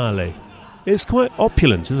Comunale. It's quite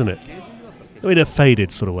opulent, isn't it? I mean, a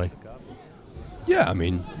faded sort of way. Yeah, I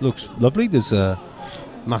mean, looks lovely. There's a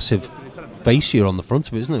massive fascia on the front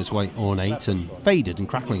of it, isn't it? It's quite ornate and faded and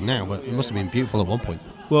crackling now, but it must have been beautiful at one point.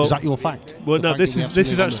 Well, is that your fact? Well, The no, fact this that we is have this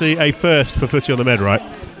to is live on actually a first for Footy on the Med, right?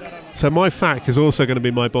 So my fact is also going to be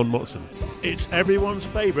my Bon Motson. It's everyone's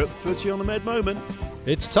favourite Footy on the Med moment.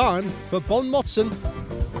 It's time for Bon Motson.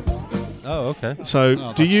 Oh, okay. So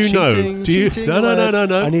Oh, do that's you know? cheating, Do you? cheating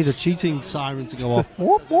No. I need a cheating siren to go off.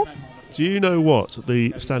 Whoop, whoop. Do you know what the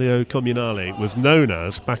Stadio Comunale was known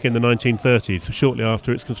as back in the 1930s, shortly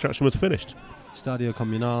after its construction was finished? Stadio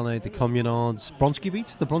Comunale, the Communards, Bronski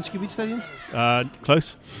Beat, the Bronski Beat Stadium.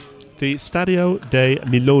 Close. The Stadio dei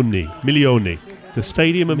Milioni, the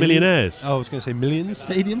Stadium of Millionaires. Oh, I was going to say Millions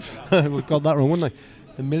Stadium. We got that wrong, wouldn't I?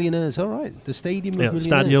 The Millionaires, all right. The Stadium of Millionaires.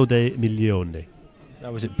 Stadio dei Milioni.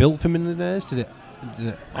 Now, was it built for millionaires? Did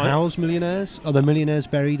it house millionaires? Are there millionaires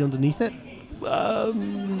buried underneath it?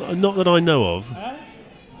 Not that I know of.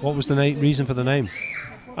 What was the reason for the name?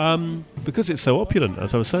 Because it's so opulent,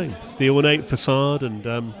 as I was saying. The ornate facade and,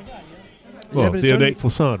 but it's the ornate only-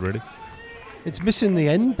 facade, really. It's missing the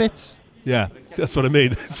end bits. Yeah, that's what I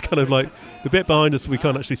mean. It's kind of like the bit behind us we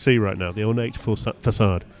can't actually see right now, the ornate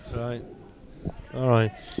facade. Right. All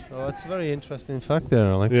right. Oh, that's a very interesting fact there,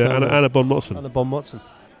 Alex. Yeah, and a Bon Motson. And a Bon Motson.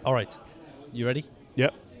 All right. You ready?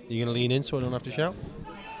 Yep. You going to lean in so I don't have to shout?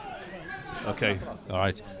 Okay. All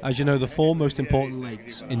right. As you know, the four most important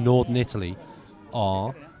lakes in northern Italy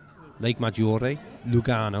are Lake Maggiore,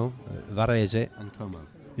 Lugano, Varese, and Como.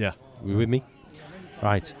 Yeah. Are you with me?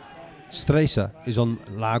 Right. Stresa is on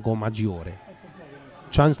Lago Maggiore.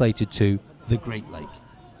 Translated to the Great Lake.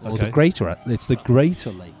 Or Okay. it's the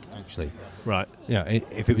Greater Lake, actually. Right. Yeah,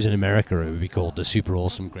 if it was in America, it would be called the super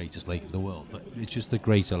awesome greatest lake of the world. But it's just the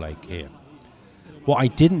Greater Lake here. What I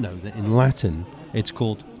didn't know that in Latin, it's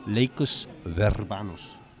called Lacus Verbanus.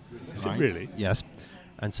 Is it really? Yes.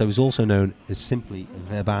 And so it's also known as simply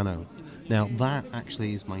Verbano. Now, that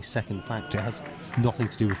actually is my second fact. It has nothing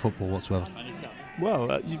to do with football whatsoever.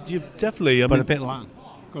 Well, you definitely. But a bit Latin.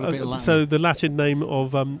 Got a bit of Latin. So the Latin name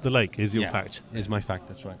of the lake is your Yeah, fact. is my fact,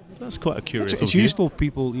 that's right. That's quite a curious. It's useful for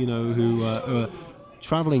people, who are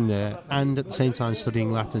travelling there and at the same time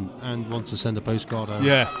studying Latin and want to send a postcard over.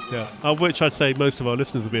 Yeah. Of which I'd say most of our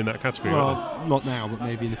listeners will be in that category. Well, not now, but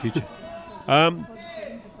maybe in the future.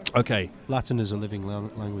 Okay. Latin is a living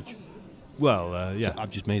language. Well, yeah. So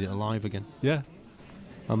I've just made it alive again. Yeah.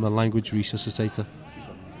 I'm a language resuscitator.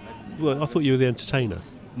 Well, I thought you were the entertainer.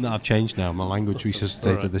 No, I've changed now. I'm a language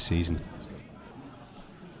resuscitator Right. this season.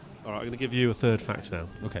 All right, I'm going to give you a third fact now.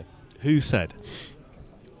 Okay. Who said,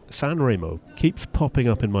 San Remo keeps popping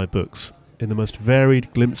up in my books in the most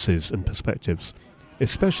varied glimpses and perspectives,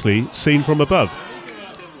 especially seen from above.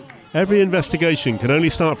 Every investigation can only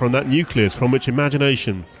start from that nucleus from which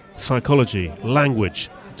imagination, psychology, language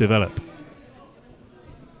develop.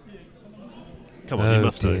 Come on, you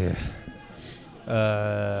must know.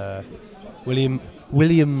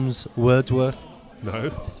 Williams Wordsworth.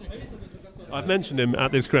 No. I've mentioned him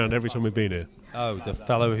at this ground every time we've been here. Oh, the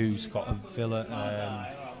fellow who's got a villa.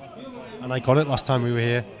 And I got it last time we were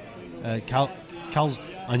here. I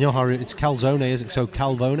know how it's calzone, is it? So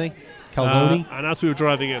Calvone? Calvoni? And as we were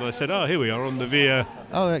driving in, I said, oh, here we are on the Via.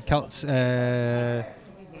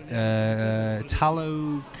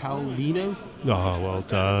 Talo Calvino? Oh, well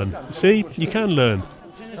done. See, you can learn.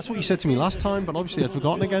 That's what you said to me last time, but obviously I'd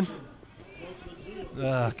forgotten again.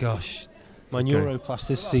 Ah, gosh. My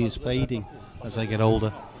neuroplasticity is fading as I get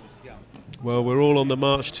older. Well, we're all on the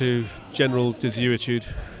march to general desuetude.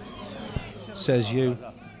 Says you.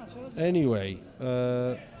 Anyway,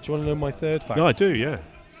 do you want to know my third fact? No, I do, yeah.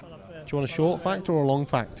 Do you want a short fact or a long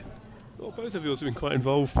fact? Well, both of yours have been quite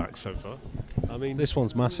involved facts so far. I mean, This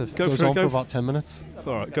one's massive. Go Goes for it, on go for f- about 10 minutes.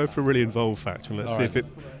 all right, go for a really involved fact and let's All see right. if it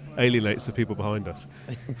alienates the people behind us.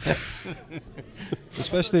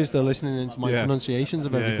 Especially as they're listening into my Yeah. pronunciations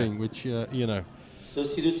of Yeah, everything, which,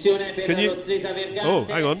 Sostituzione per Can lo you? Stresa Vergante. Oh,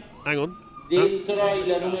 hang on. Dentro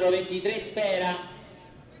il numero 23 Spera.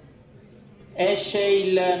 Esce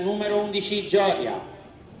il numero 11 Gioia.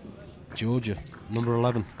 Georgia, number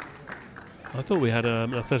 11. I thought we had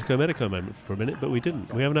an Atletico Medico moment for a minute, but we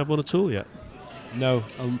didn't. We haven't had one at all yet. No,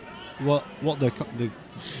 what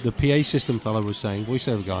the PA system fellow was saying,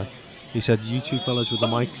 voiceover guy, he said, you two fellas with the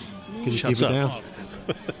mics, can you Shut keep it up.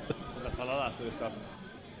 down?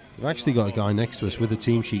 We've actually got a guy next to us with a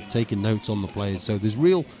team sheet taking notes on the players, so there's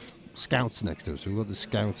real scouts next to us. We've got the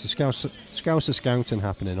scouts scouting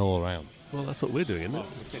happening all around. Well, that's what we're doing, isn't it?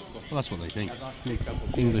 Well, that's what they think.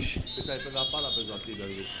 English.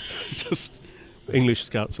 Just English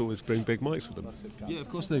scouts always bring big mics with them. Yeah, of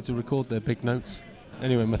course they have to record their big notes.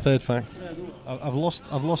 Anyway, my third fact. I've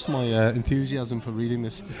lost my enthusiasm for reading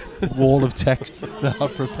this wall of text that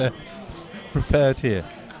I've prepared here.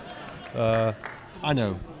 I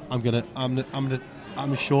know. I'm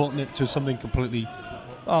gonna shorten it to something completely.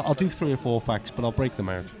 I'll do 3 or 4 facts, but I'll break them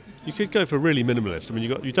out. You could go for really minimalist. I mean,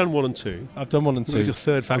 you've done 1 and 2. I've done 1 and 2. So your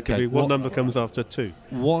third fact Okay, would be what what- number comes after 2?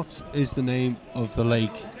 What is the name of the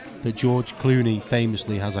lake that George Clooney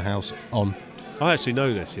famously has a house on? I actually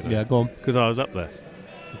know this, you know. Yeah, go on. Because I was up there.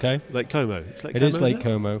 Okay. Lake Como. It's Lake It Como, is Lake isn't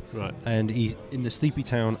Como. Right. And he's in the sleepy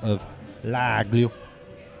town of Laglio.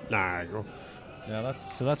 Nah. Yeah, that's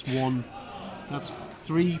one. That's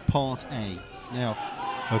 3 part A. Now,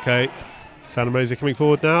 Okay. San Amazing coming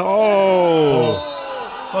forward now. Oh!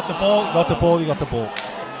 got the ball. He got the ball.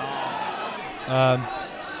 I'm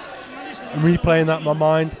replaying that in my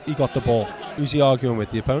mind. He got the ball. Who's he arguing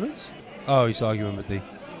with? The opponents? Oh, he's arguing with the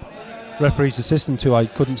referee's assistant, who I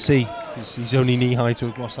couldn't see. He's only knee high to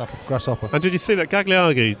a grasshopper. And did you see that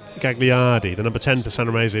Gagliardi, the number 10 for San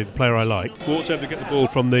Amazing, the player I like, walked over to get the ball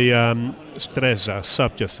from the Stresa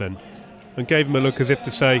sub just then and gave him a look as if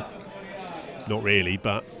to say, not really,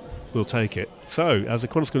 but we'll take it. So, as a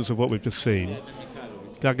consequence of what we've just seen,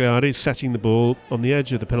 Gagliardi setting the ball on the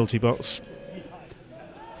edge of the penalty box.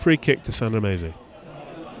 Free kick to San Amazing.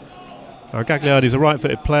 Now, Gagliardi's a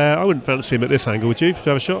right-footed player. I wouldn't fancy him at this angle, would you, to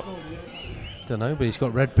have a shot? Don't know, but he's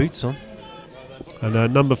got red boots on.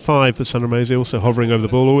 And number 5 for San Amazing, also hovering over the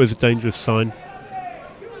ball, always a dangerous sign.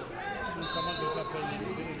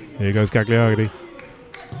 Here goes Gagliardi.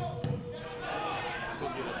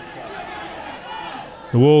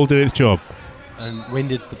 The wall did its job. And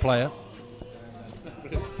winded the player.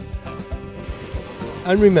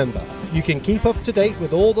 And remember, you can keep up to date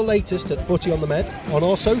with all the latest at Footy on the Med on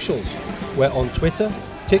our socials. We're on Twitter,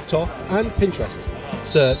 TikTok and Pinterest.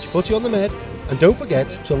 Search Footy on the Med and don't forget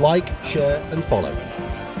to like, share and follow.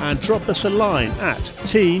 And drop us a line at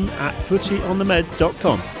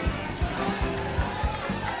team@footyonthemed.com.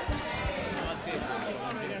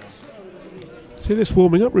 See this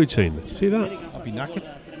warming up routine? See that? I'll be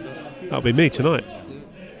knackered. That'll be me tonight.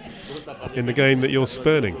 In the game that you're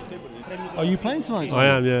spurning. Are you playing tonight? I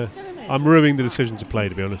am, yeah. I'm ruining the decision to play,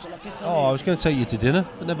 to be honest. Oh, I was going to take you to dinner,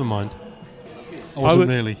 but never mind. I wasn't wasn't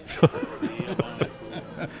really.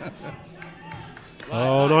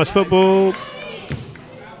 Oh, nice football.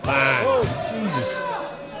 Bang. Oh, Jesus.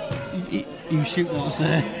 He was shooting at us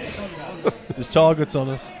there. There's targets on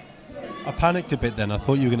us. I panicked a bit then. I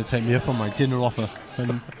thought you were going to take me up on my dinner offer.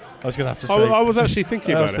 And I was going to have to say... I was actually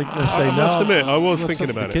thinking about it. I must admit, I was thinking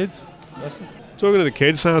about it. Kids. Talking to the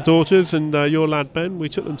kids, our daughters, and your lad Ben, we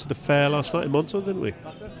took them to the fair last night in Montauk, didn't we?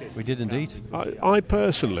 We did indeed. I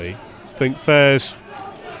personally think fairs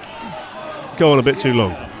go on a bit too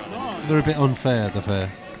long. They're a bit unfair, the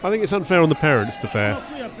fair. I think it's unfair on the parents, the fair.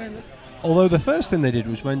 Although the first thing they did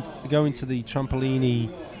was go into the trampolini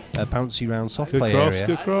bouncy round soft play area.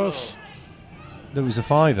 Good cross. There was a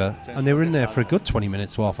 $5, and they were in there for a good 20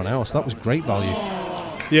 minutes to half an hour, so that was great value.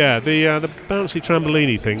 Yeah, the bouncy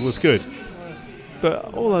trampolini thing was good.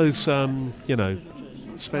 But all those, spend your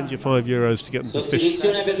 €5 to get them to fish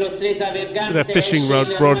with their fishing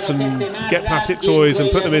rods and get plastic toys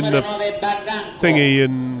and put them in the thingy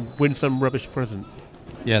and win some rubbish present.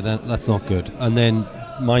 Yeah, that's not good. And then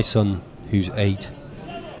my son, who's 8,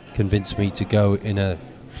 convinced me to go in a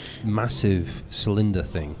massive cylinder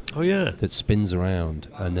thing. Oh, yeah. That spins around,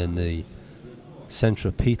 and then the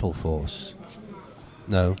centrifugal force.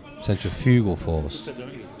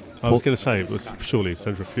 I was going to say it was surely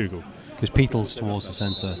centrifugal. Because petal's towards the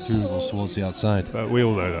centre, fugal's towards the outside. But we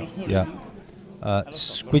all know that. Yeah.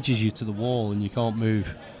 Squidges you to the wall and you can't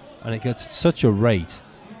move. And it gets at such a rate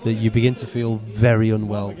that you begin to feel very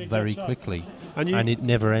unwell very quickly. And it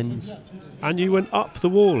never ends. And you went up the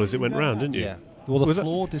wall as it went round, didn't you? Yeah. Well, the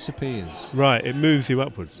floor disappears. Right, it moves you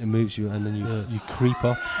upwards. It moves you, and then you creep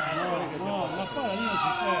up.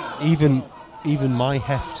 Even my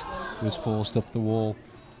heft was forced up the wall.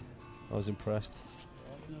 I was impressed.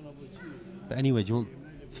 But anyway, do you want...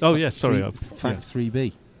 Oh, yes, sorry. Fact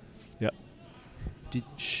 3B. Yeah.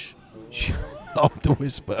 Shh. Not to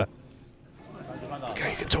whisper.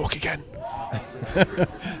 Okay, you can talk again.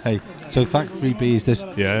 Hey, so fact 3B is this.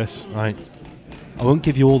 Yes. Right. I won't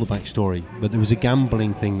give you all the backstory, but there was a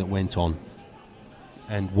gambling thing that went on.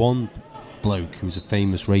 And one bloke, who was a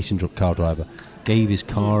famous racing car driver, gave his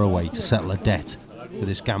car away to settle a debt for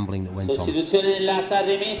this gambling that went on. Sostituzione della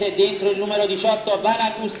Sanremese, dentro il numero 18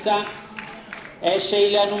 Baracussa, esce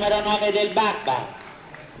il numero 9 del Babba.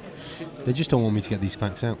 They just don't want me to get these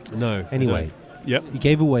facts out. No. Anyway, yep. He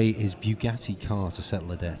gave away his Bugatti car to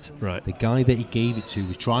settle a debt. Right. The guy that he gave it to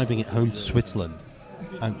was driving it home to Switzerland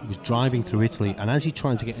and was driving through Italy, and as he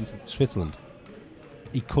tried to get into Switzerland,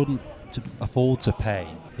 he couldn't afford to pay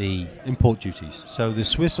the import duties. So the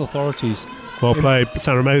Swiss authorities... Well played,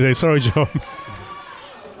 Sanremese. Sorry, John.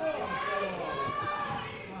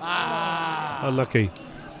 Unlucky.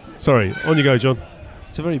 Sorry, on you go, John.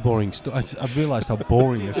 It's a very boring story. I've realised how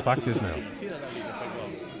boring this fact is now.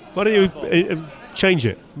 Why don't you change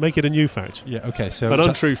it? Make it a new fact. Yeah, okay. So an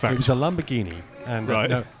untrue fact. It was a Lamborghini. And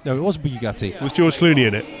right. No, it was a Bugatti. Was George Clooney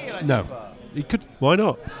in it? No. It could. Why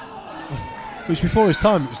not? It was before his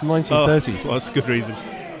time. It was the 1930s. Well, that's a good reason.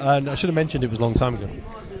 And I should have mentioned it was a long time ago.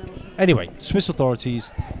 Anyway, Swiss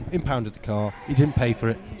authorities impounded the car. He didn't pay for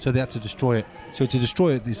it, so they had to destroy it. So to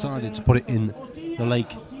destroy it, they decided to put it in the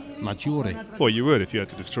Lake Maggiore. Well, you would if you had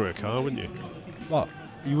to destroy a car, wouldn't you? What?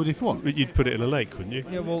 You would if what? You'd put it in a lake, wouldn't you?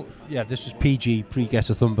 Yeah, well, yeah, this was PG,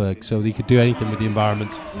 pre-Greta Thunberg, so they could do anything with the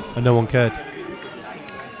environment, and no one cared.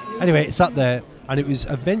 Anyway, it sat there, and it was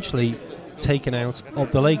eventually taken out of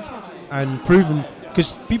the lake and proven,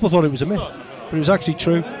 because people thought it was a myth, but it was actually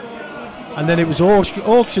true. And then it was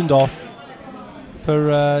auctioned off for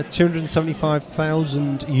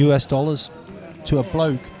 $275,000 to a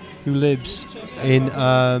bloke who lives in,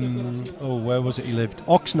 where was it he lived?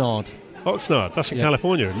 Oxnard. Oxnard, that's in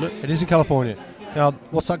California, isn't it? It is in California. Now,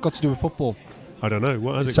 what's that got to do with football? I don't know.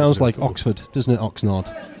 What has it sounds like Oxford, doesn't it, Oxnard?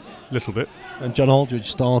 Little bit. And John Aldridge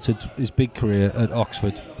started his big career at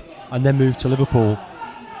Oxford and then moved to Liverpool.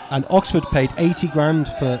 And Oxford paid 80 grand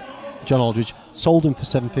for John Aldridge, sold him for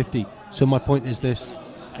 750. So my point is this: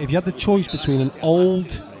 if you had the choice between an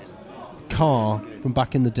old car from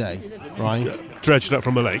back in the day, right, dredged up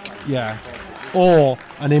from a lake, yeah, or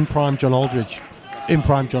an in prime John Aldridge, In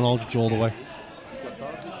prime John Aldridge all the way.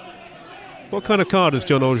 What kind of car does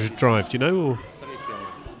John Aldridge drive? Do you know? Or?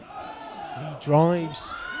 He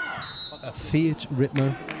drives a Fiat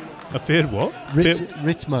Ritmo. A Fiat what?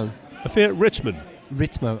 Ritmo. A Fiat Richmond.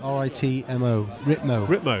 Ritmo. R-I-T-M-O. Ritmo.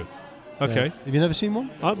 Ritmo. Okay. Yeah. Have you never seen one?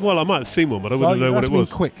 Well, I might have seen one, but I wouldn't know what it was.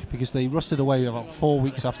 Quick, because they rusted away about 4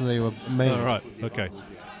 weeks after they were made. Oh, right. Okay.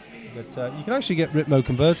 But you can actually get Ritmo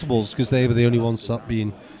convertibles because they were the only ones that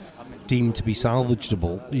being deemed to be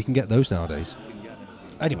salvageable. You can get those nowadays.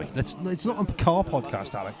 Anyway, it's not a car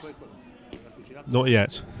podcast, Alex. Not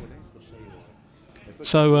yet.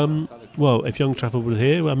 So, well, if Young Trafford were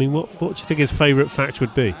here, I mean, what do you think his favourite fact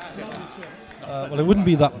would be? Well, it wouldn't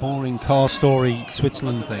be that boring car story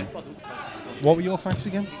Switzerland thing. What were your facts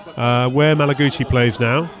again? Where Malaguti plays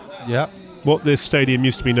now. Yeah. What this stadium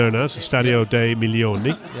used to be known as, the Stadio dei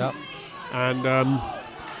Milioni. Yeah. And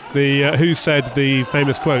who said the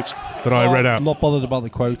famous quote that I read out? I'm not bothered about the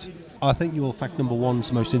quote. I think your fact number one's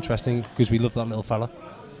the most interesting because we love that little fella.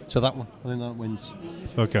 So that one, I think that wins.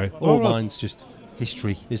 Okay. All mine's just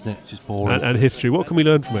history, isn't it? It's just boring. And history. What can we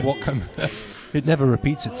learn from it? It never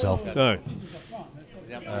repeats itself. No.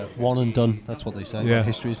 One and done. That's what they say. Yeah. About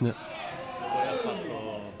history, isn't it?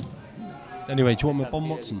 Anyway, do you want my Bon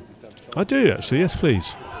Watson? I do, actually. Yes,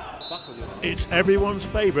 please. It's everyone's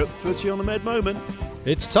favourite Footy on the Med moment.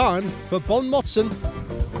 It's time for Bon Watson.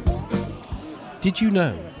 Did you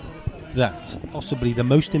know that possibly the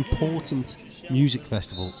most important music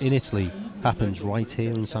festival in Italy happens right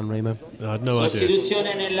here in San Remo? I had no idea.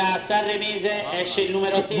 Sostituzione nella Sanremese, esce il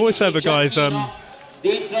numero 16. Voiceover guy's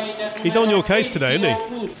he's on your case today,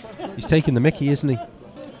 isn't he? He's taking the mickey, isn't he?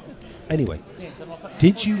 Anyway,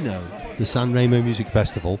 did you know the San Remo Music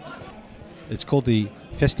Festival, it's called the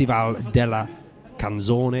Festival della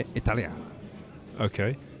Canzone Italiana.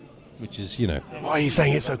 Okay. Which is, you know... Why are you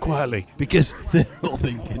saying it so quietly? Because they're all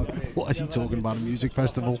thinking, what is he talking about, a music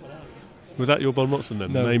festival? Was that your Bon Watson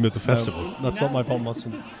then, the name of the festival? No, that's not my Bon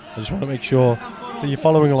Watson. I just want to make sure that you're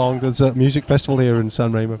following along. There's a music festival here in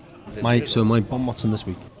San Remo. My Bon Watson this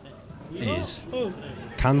week is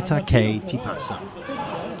Canta che ti passa.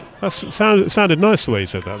 That sounded nice the way you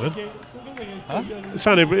said that then. Huh?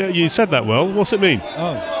 You said that well. What's it mean?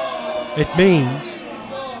 Oh, it means...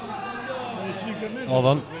 Hold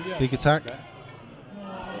on, big attack.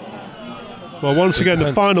 Well, once again,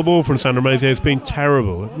 the final ball from San Ramese has been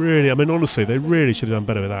terrible. Really, I mean, honestly, they really should have done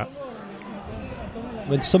better with that.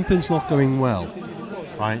 When something's not going well,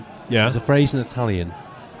 right? Yeah. There's a phrase in Italian,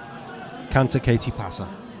 canta che ti passa,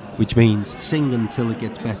 which means sing until it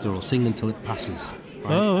gets better or sing until it passes.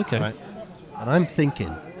 Right? Oh, okay. Right? And I'm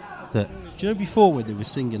thinking that, do you know before when they were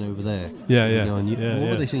singing over there? Yeah. What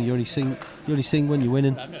were they singing? You only sing when you're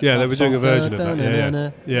winning. Yeah, they were doing a version of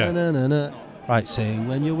that. Yeah. Right, sing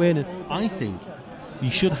when you're winning. I think you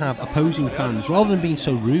should have opposing fans, rather than being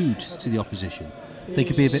so rude to the opposition, they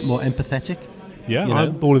could be a bit more empathetic. Yeah,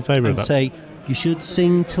 I'm all in favour of that. And say, you should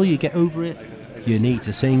sing till you get over it. You need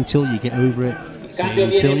to sing till you get over it.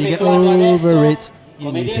 Sing till you get over it.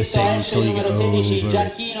 You need to sing till you get over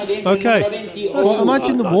it. Okay. Well,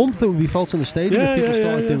 imagine the warmth that would be felt in the stadium if people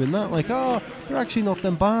started doing that. Like, they're actually not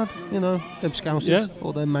them bad, you know, them Scousers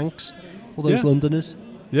or them Manx, all those Londoners.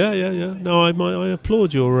 Yeah. No, I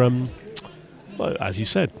applaud your, well, as you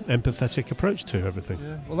said, empathetic approach to everything.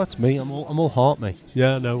 Yeah. Well, that's me. I'm all heart, mate.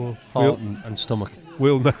 Yeah, no, heart and stomach.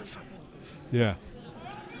 We'll know. Yeah.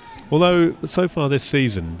 Although so far this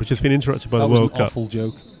season, which has been interrupted by the World Cup. That was an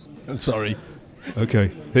awful joke. I'm sorry. Okay,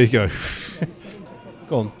 there you go.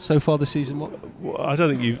 Go on. So far this season, what? Well, I don't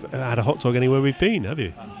think you've had a hot dog anywhere we've been, have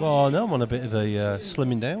you? Well, no, I'm on a bit of a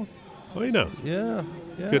slimming down. Oh, you know. Yeah.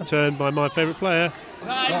 Good turn by my favourite player.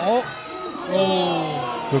 Oh.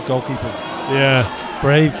 Good goalkeeping. Yeah.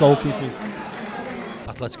 Brave goalkeeping.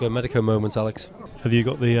 Atletico Medico moment, Alex. Have you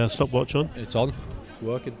got the stopwatch on? It's on. It's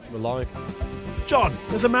working. We're live. John,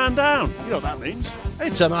 there's a man down. You know what that means.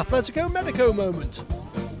 It's an Atletico Medico moment.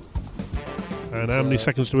 And how many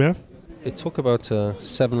seconds do we have? It took about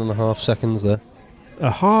 7.5 seconds there. A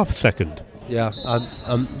half second? Yeah,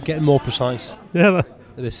 I'm getting more precise. Yeah,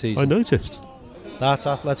 this season. I noticed. That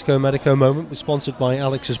Atletico Medico moment was sponsored by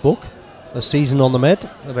Alex's book, A Season on the Med,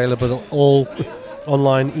 available at all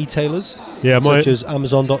online e-tailers, such as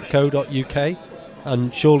Amazon.co.uk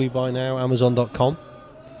and surely by now Amazon.com.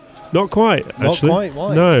 Not quite, actually. Not quite,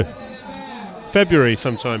 why? No. February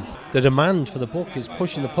sometime. The demand for the book is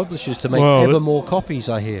pushing the publishers to make ever more copies,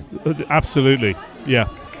 I hear. Absolutely, yeah.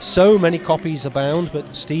 So many copies abound,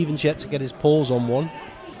 but Stephen's yet to get his paws on one.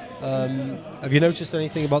 Have you noticed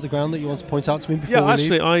anything about the ground that you want to point out to me before we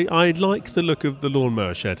leave? I like the look of the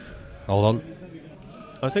lawnmower shed. Hold on.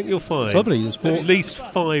 I think you'll find It's lovely. There's at least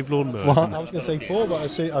 5 lawnmowers. Well, I was going to say 4,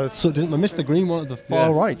 but I missed the green one at the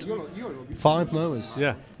far right. 5 mowers.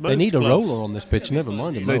 Yeah. They most need a clubs, roller on this pitch, never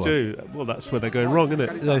mind a mower. They do. Well, that's where they're going wrong, isn't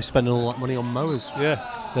it? They're spending all that money on mowers.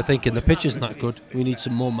 Yeah. They're thinking the pitch isn't that good, we need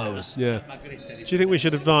some more mowers. Yeah. Do you think we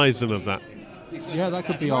should advise them of that? Yeah, that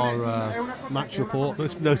could be our match report.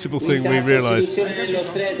 Most notable thing we realised. Dello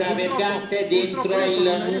Stresa Vergante dentro il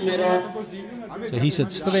numero So he said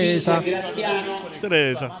Stresa. Graziano,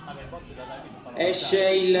 Teresa.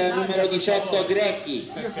 esce il numero 18 Grecchi.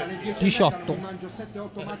 18.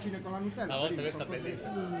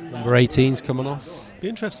 Number 18's coming off. Be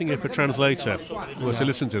interesting if a translator were to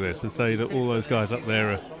listen to this and say that all those guys up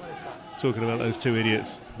there are talking about those 2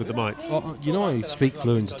 idiots with the mics. Well, you know, I speak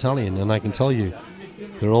fluent Italian, and I can tell you,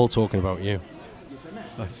 they're all talking about you.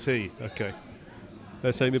 I see. Okay.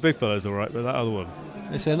 They're saying the big fellow's all right, but that other one.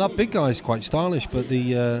 They're saying that big guy's quite stylish, but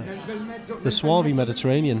the Suavi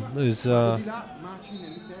Mediterranean is. No,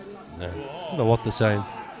 I don't know what they're saying.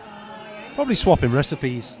 Probably swapping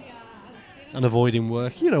recipes and avoiding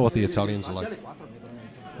work. You know what the Italians are like.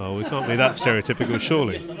 Oh, we can't be that stereotypical,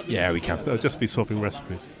 surely. Yeah, we can. They'll just be swapping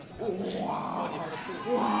recipes.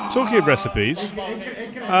 Talking of recipes,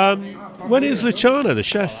 when is Luciano, the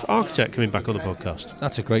chef architect, coming back on the podcast?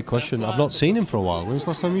 That's a great question. I've not seen him for a while. When was the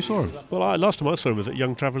last time you saw him? Well, last time I saw him was at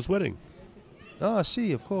Young Traveller's wedding, Oh, I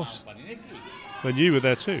see, of course. when you were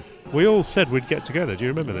there too. We all said we'd get together. Do you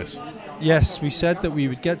remember this? Yes, we said that we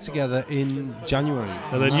would get together in January.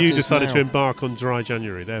 And then that you is decided now. to embark on dry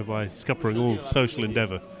January, thereby scuppering all social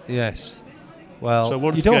endeavour. Yes. Well, So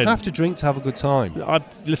once you don't again- have to drink to have a good time.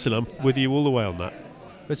 Listen, I'm with you all the way on that.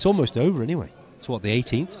 It's almost over anyway. It's what, the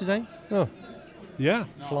 18th today? Oh, Yeah,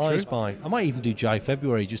 flies true. by. I might even do dry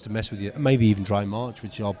February just to mess with you. Maybe even dry March,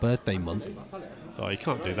 which is our birthday month. Oh, you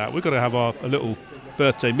can't do that. We've got to have a little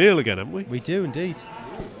birthday meal again, haven't we? We do indeed.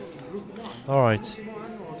 All right.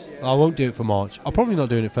 I won't do it for March. I'm probably not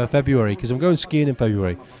doing it for February because I'm going skiing in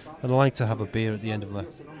February, and I like to have a beer at the end of my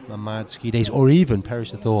mad ski days, or even,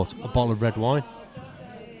 perish the thought, a bottle of red wine.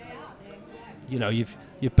 You know, you've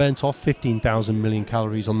burnt off 15,000 million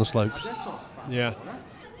calories on the slopes. Yeah.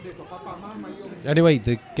 Anyway,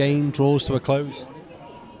 the game draws to a close.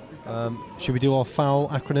 Should we do our foul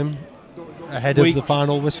acronym ahead of the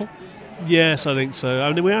final whistle? Yes, I think so.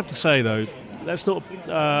 I mean, we have to say, though, let's not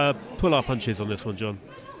pull our punches on this one, John.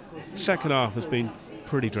 Second half has been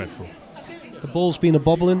pretty dreadful. The ball's been a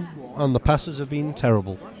bobbling, and the passes have been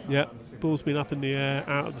terrible. Yeah, ball's been up in the air,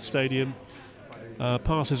 out of the stadium.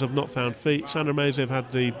 Passes have not found feet. San Ramese have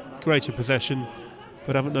had the greater possession,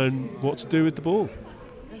 but haven't known what to do with the ball.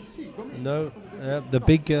 No, the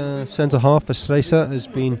big centre half for Stresa has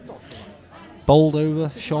been bowled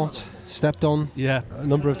over, shot, stepped on Yeah. a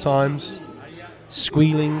number of times,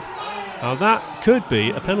 squealing. Now that could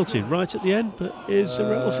be a penalty right at the end, but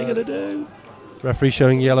what's he going to do? Referee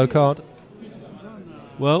showing yellow card.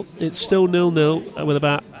 Well, it's still 0-0 with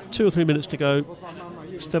about 2 or 3 minutes to go.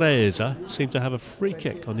 Stresa seemed to have a free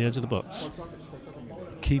kick on the edge of the box.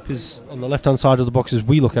 Keeper's on the left-hand side of the box as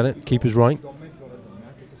we look at it. Keeper's right.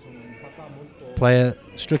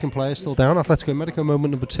 Stricken player still down. Atletico Medico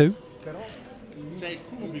moment number 2.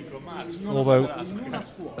 Although,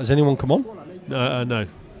 has anyone come on? No.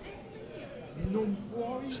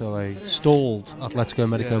 So a stalled Atletico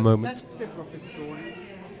Medico moment.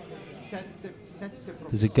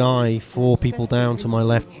 There's a guy 4 people down to my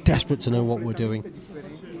left, desperate to know what we're doing.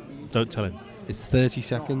 Don't tell him. It's 30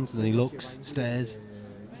 seconds, and then he looks, stares,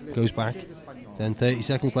 goes back. Then 30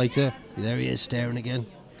 seconds later, there he is, staring again.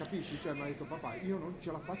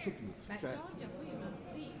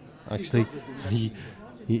 Actually,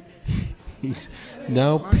 he's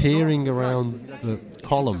now peering around the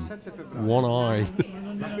column, one eye,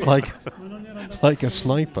 like a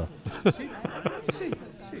sniper.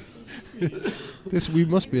 We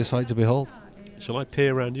must be a sight to behold. Shall I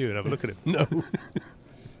peer around you and have a look at him? No.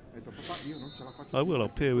 I will. I'll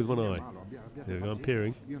peer with one eye. There we go. I'm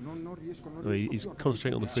peering. Oh, he's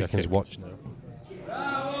concentrating on the free Checking his kick. watch now.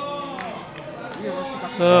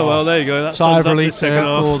 Oh, well, there you go. That Sigh sums of up the relief second there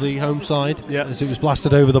half. for the home side, Yeah. as it was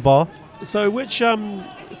blasted over the bar. So, which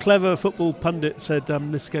clever football pundit said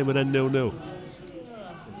this game would end 0-0?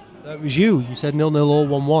 That was you. You said 0-0 or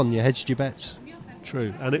 1-1. You hedged your bets.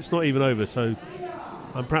 True. And it's not even over, so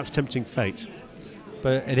I'm perhaps tempting fate.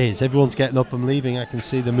 But it is. Everyone's getting up and leaving. I can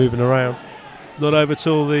see them moving around. Not over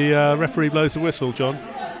till the referee blows the whistle, John.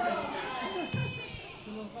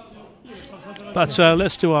 But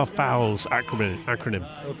let's do our fouls acronym.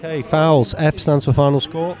 Okay, fouls. F stands for final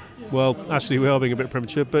score. Well, actually, we are being a bit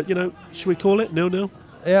premature, but, should we call it 0-0?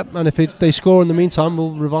 Yep, and if they score in the meantime,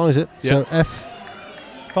 we'll revise it. So Yeah. F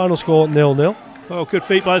Final score 0-0. Oh, good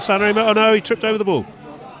feet by Sanremo. Oh no, he tripped over the ball.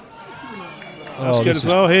 That's good as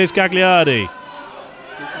well. Here's Gagliardi.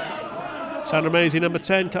 Sanremese, number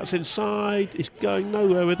 10, cuts inside. He's going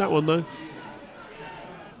nowhere with that one though.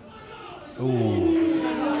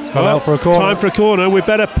 It's gone out for a corner. Time for a corner. We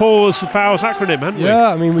better pause the fouls acronym, hadn't we? Yeah,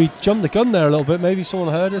 I mean, we jumped the gun there a little bit. Maybe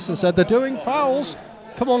someone heard us and said they're doing fouls.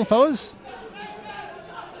 Come on, fellas.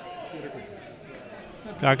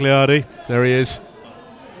 Gagliardi, there he is.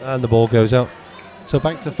 And the ball goes out. So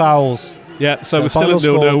back to fouls. Yeah, so we're still at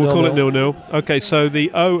 0-0. We'll call it 0-0. Okay, so the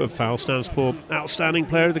O of foul stands for outstanding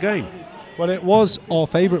player of the game. Well, it was our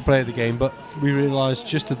favourite player of the game, but we realised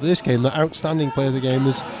just at this game that outstanding player of the game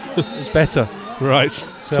is better. Right,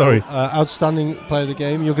 So, sorry. outstanding player of the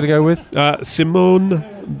game, you're going to go with? Simone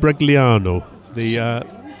Bregliano.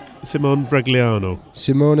 Simone Bregliano.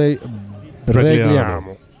 Simone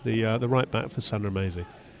Bregliano. The right back for Sanremese.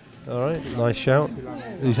 All right, nice shout.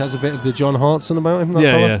 He has a bit of the John Hartson about him, that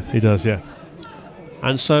Yeah, fella. yeah, he does, yeah.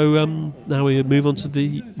 And so now we move on to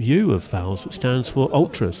the U of fouls, which stands for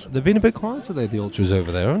ultras. They've been a bit quiet today, the ultras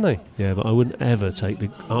over there, haven't they? Yeah, but I wouldn't ever take the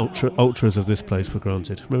ultras of this place for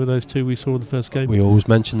granted. Remember those two we saw in the first game? We always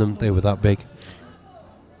mention them, they were that big.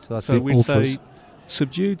 So that's So the we'd ultras. say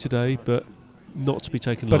subdued today, but not to be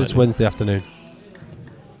taken But lightly. it's Wednesday afternoon.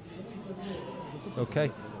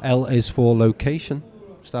 Okay. L is for location,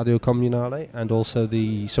 Stadio Comunale, and also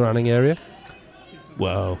the surrounding area.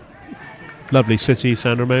 Well, lovely city,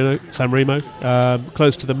 San Remo.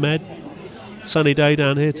 Close to the Med. Sunny day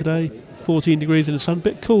down here today. 14 degrees in the sun.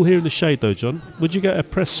 Bit cool here in the shade though, John. Would you get a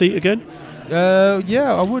press seat again?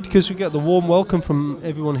 Yeah, I would, because we get the warm welcome from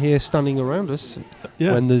everyone here standing around us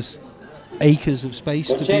Yeah. when there's acres of space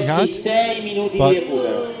to be had. Concessi 6 minuti But- di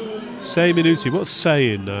recupero. 6 minuti. What's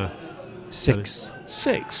say in 6.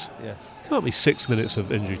 6? Yes. Can't be 6 minutes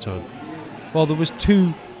of injury time. Well, there was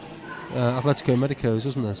 2 Atletico Medicos,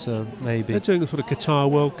 wasn't there? So maybe They're doing a sort of Qatar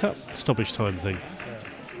World Cup stoppage time thing.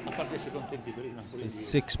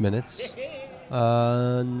 6 minutes.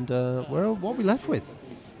 And what are we left with?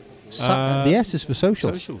 Uh, the S is for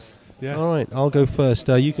socials. Socials. Yeah. All right, I'll go first.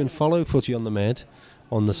 You can follow Footy on the Med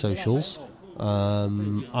on the socials.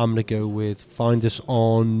 I'm going to go with find us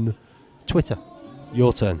on Twitter.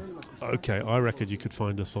 Your turn. Okay, I reckon you could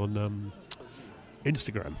find us on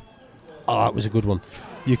Instagram. Ah, that was a good one.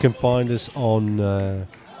 You can find us on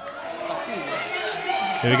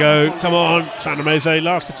Here we go. Come on, Sanremese,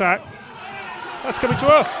 last attack. That's coming to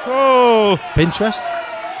us. Oh, Pinterest.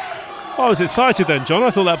 I was excited then, John.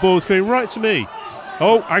 I thought that ball was coming right to me.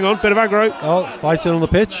 Oh, hang on, bit of aggro. Oh, fighting on the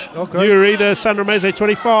pitch. Oh, great. Yuri, the Sanremese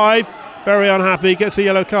 25, very unhappy, gets a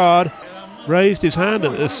yellow card. Raised his hand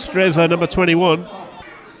at Streza, number 21.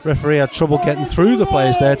 Referee had trouble getting through the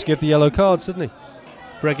players there to give the yellow cards, didn't he?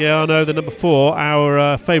 Bregiano, the number 4,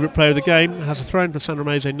 our favourite player of the game, has a throw in for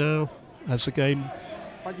Sanremese now as the game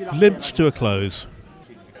limps to a close.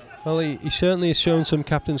 Well, he certainly has shown some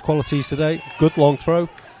captain's qualities today. Good long throw.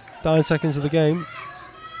 9 seconds of the game.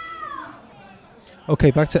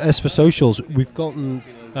 Okay, back to S for socials. We've gotten...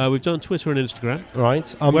 We've done Twitter and Instagram. Right.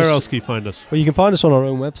 Where else can you find us? Well, you can find us on our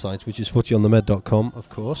own website, which is footyonthemed.com, of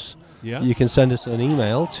course. Yeah. You can send us an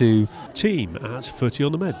email to...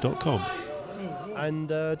 team@footyonthemed.com. And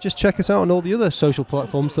just check us out on all the other social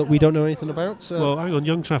platforms that we don't know anything about. Well, hang on,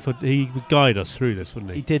 Young Trafford, he would guide us through this,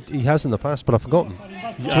 wouldn't he? He has in the past, but I've forgotten.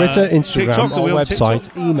 Twitter, Instagram, TikTok, are our we on website,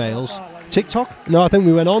 TikTok? emails. TikTok? No, I think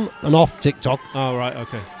we went on and off TikTok. Oh, right,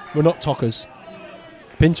 okay. We're not talkers.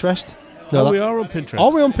 Pinterest? No, We are on Pinterest.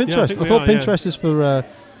 Are we on Yeah, Pinterest? think I we thought are, yeah. Pinterest is for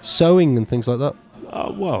sewing and things like that.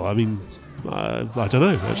 Well, I mean, I don't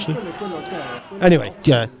know, actually. Anyway,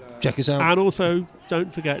 yeah, check us out. And also,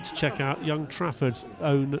 don't forget to check out Young Trafford's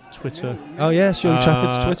own Twitter Oh yes, Young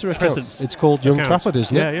Trafford's Twitter account. presence It's called Young account. Trafford,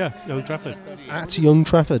 isn't Yeah, it? yeah, Young Trafford. At Young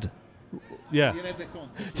Trafford. Yeah.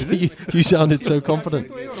 you sounded so confident.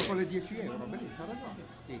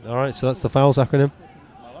 All right, so that's the fouls acronym.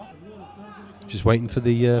 Just waiting for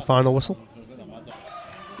the final whistle.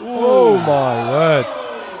 Oh my word!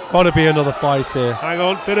 Got to be another fight here. Hang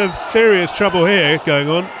on, bit of serious trouble here going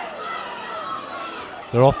on.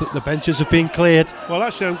 They're off. The benches have been cleared. Well,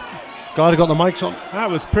 actually, Guy got the mics on. that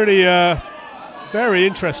was pretty, very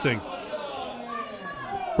interesting.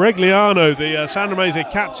 Bregliano, the Sanremese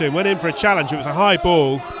captain, went in for a challenge. It was a high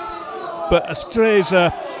ball, but a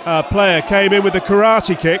Streza player came in with a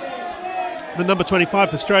karate kick. The number 25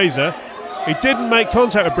 for Streza. He didn't make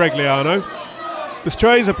contact with Bregliano. The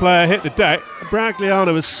Streza player hit the deck.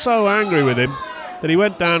 Bregliano was so angry with him that he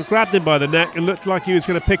went down, grabbed him by the neck, and looked like he was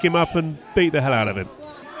going to pick him up and beat the hell out of him.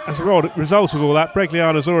 As a result of all that,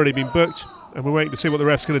 Bregliano's already been booked, and we're waiting to see what the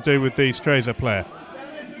ref's going to do with the Streza player.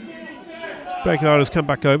 Breguilano's come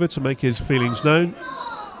back over to make his feelings known.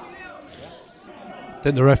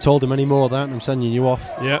 Didn't the ref told him any more of that, and I'm sending you off.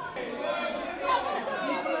 Yeah.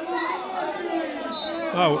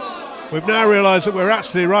 Oh, we've now realised that we're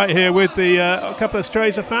actually right here with a couple of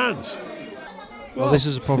Stresa fans. Well, this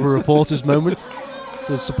is a proper reporter's moment.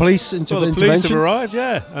 There's the police Well, the intervention. police have arrived,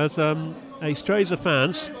 yeah, as a Stresa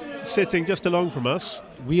fans sitting just along from us.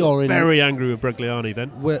 We are in Very angry with Breguiano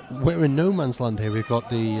then. we're in no man's land here. We've got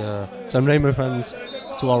the Sanremo fans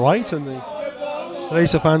to our right and the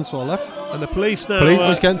Stresa fans to our left. And the police now... Police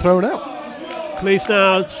was getting thrown out. Police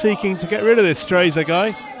now seeking to get rid of this Stresa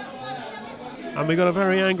guy. And we've got a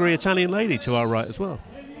very angry Italian lady to our right as well.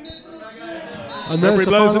 And Referee there's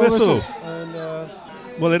the blows a final whistle. And,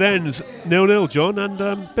 Well, it ends 0-0, John, and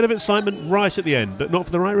a bit of excitement right at the end, but not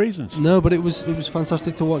for the right reasons. no, but it was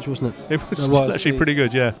fantastic to watch, wasn't it? It was It was. actually pretty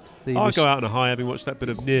good, yeah. The- I'll the- go out on a high having watched that bit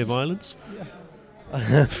of near violence.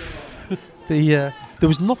 There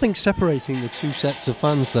was nothing separating the two sets of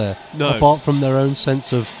fans there, No. apart from their own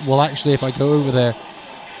sense of, well, actually, if I go over there,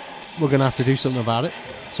 we're going to have to do something about it.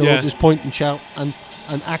 So Yeah. we'll just point and shout and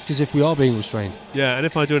act as if we are being restrained. Yeah, and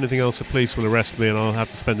if I do anything else, the police will arrest me and I'll have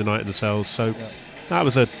to spend the night in the cells. So that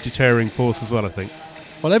was a deterring force as well, I think.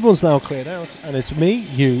 Well, everyone's now cleared out, and it's me,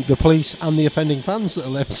 you, the police, and the offending fans that are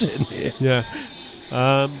left sitting here. Yeah.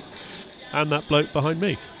 And that bloke behind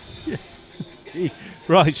me.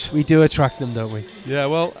 Right. We do attract them, don't we? Yeah,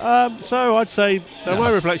 well, so I'd say... So my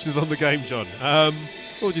reflections on the game, John.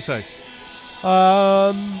 What would you say?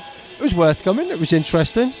 It was worth coming. It was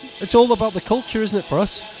interesting. It's all about the culture, isn't it, for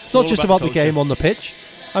us? It's not all just about about the the game culture. on the pitch.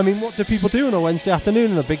 I mean, what do people do on a Wednesday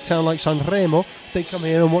afternoon in a big town like Sanremo? They come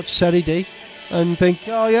here and watch Serie D and think,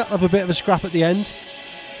 oh yeah, have a bit of a scrap at the end.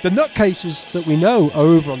 The nutcases that we know are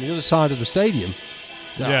over on the other side of the stadium.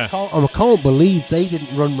 Yeah. I can't believe they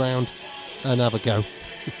didn't run round and have a go.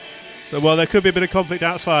 Well, there could be a bit of conflict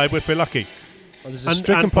outside if we're lucky. Well, there's a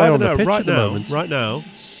stricken player I on don't the know, pitch right at the now, moment. Right now,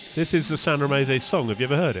 this is the San Ramese song. Have you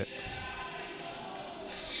ever heard it?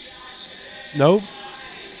 No?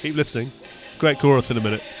 Keep listening. Great chorus in a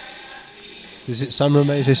minute. Is it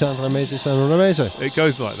Sanremese, Sanremese, Sanremese? It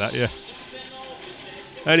goes like that, yeah.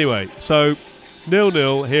 Anyway, so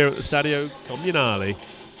 0-0 here at the Stadio Comunale,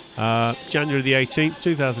 January the 18th,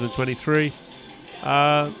 2023.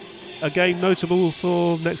 A game notable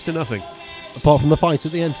for next to nothing. Apart from the fight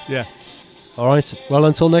at the end. Yeah. All right. Well,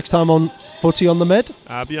 until next time on Footy on the Med,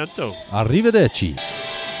 A bientôt. arrivederci.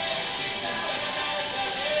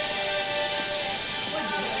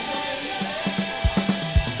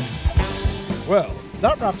 Well,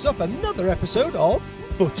 that wraps up another episode of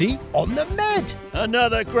Footy on the Med.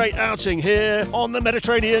 Another great outing here on the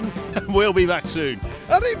Mediterranean. We'll be back soon.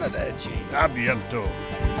 Arrivederci. A bientôt.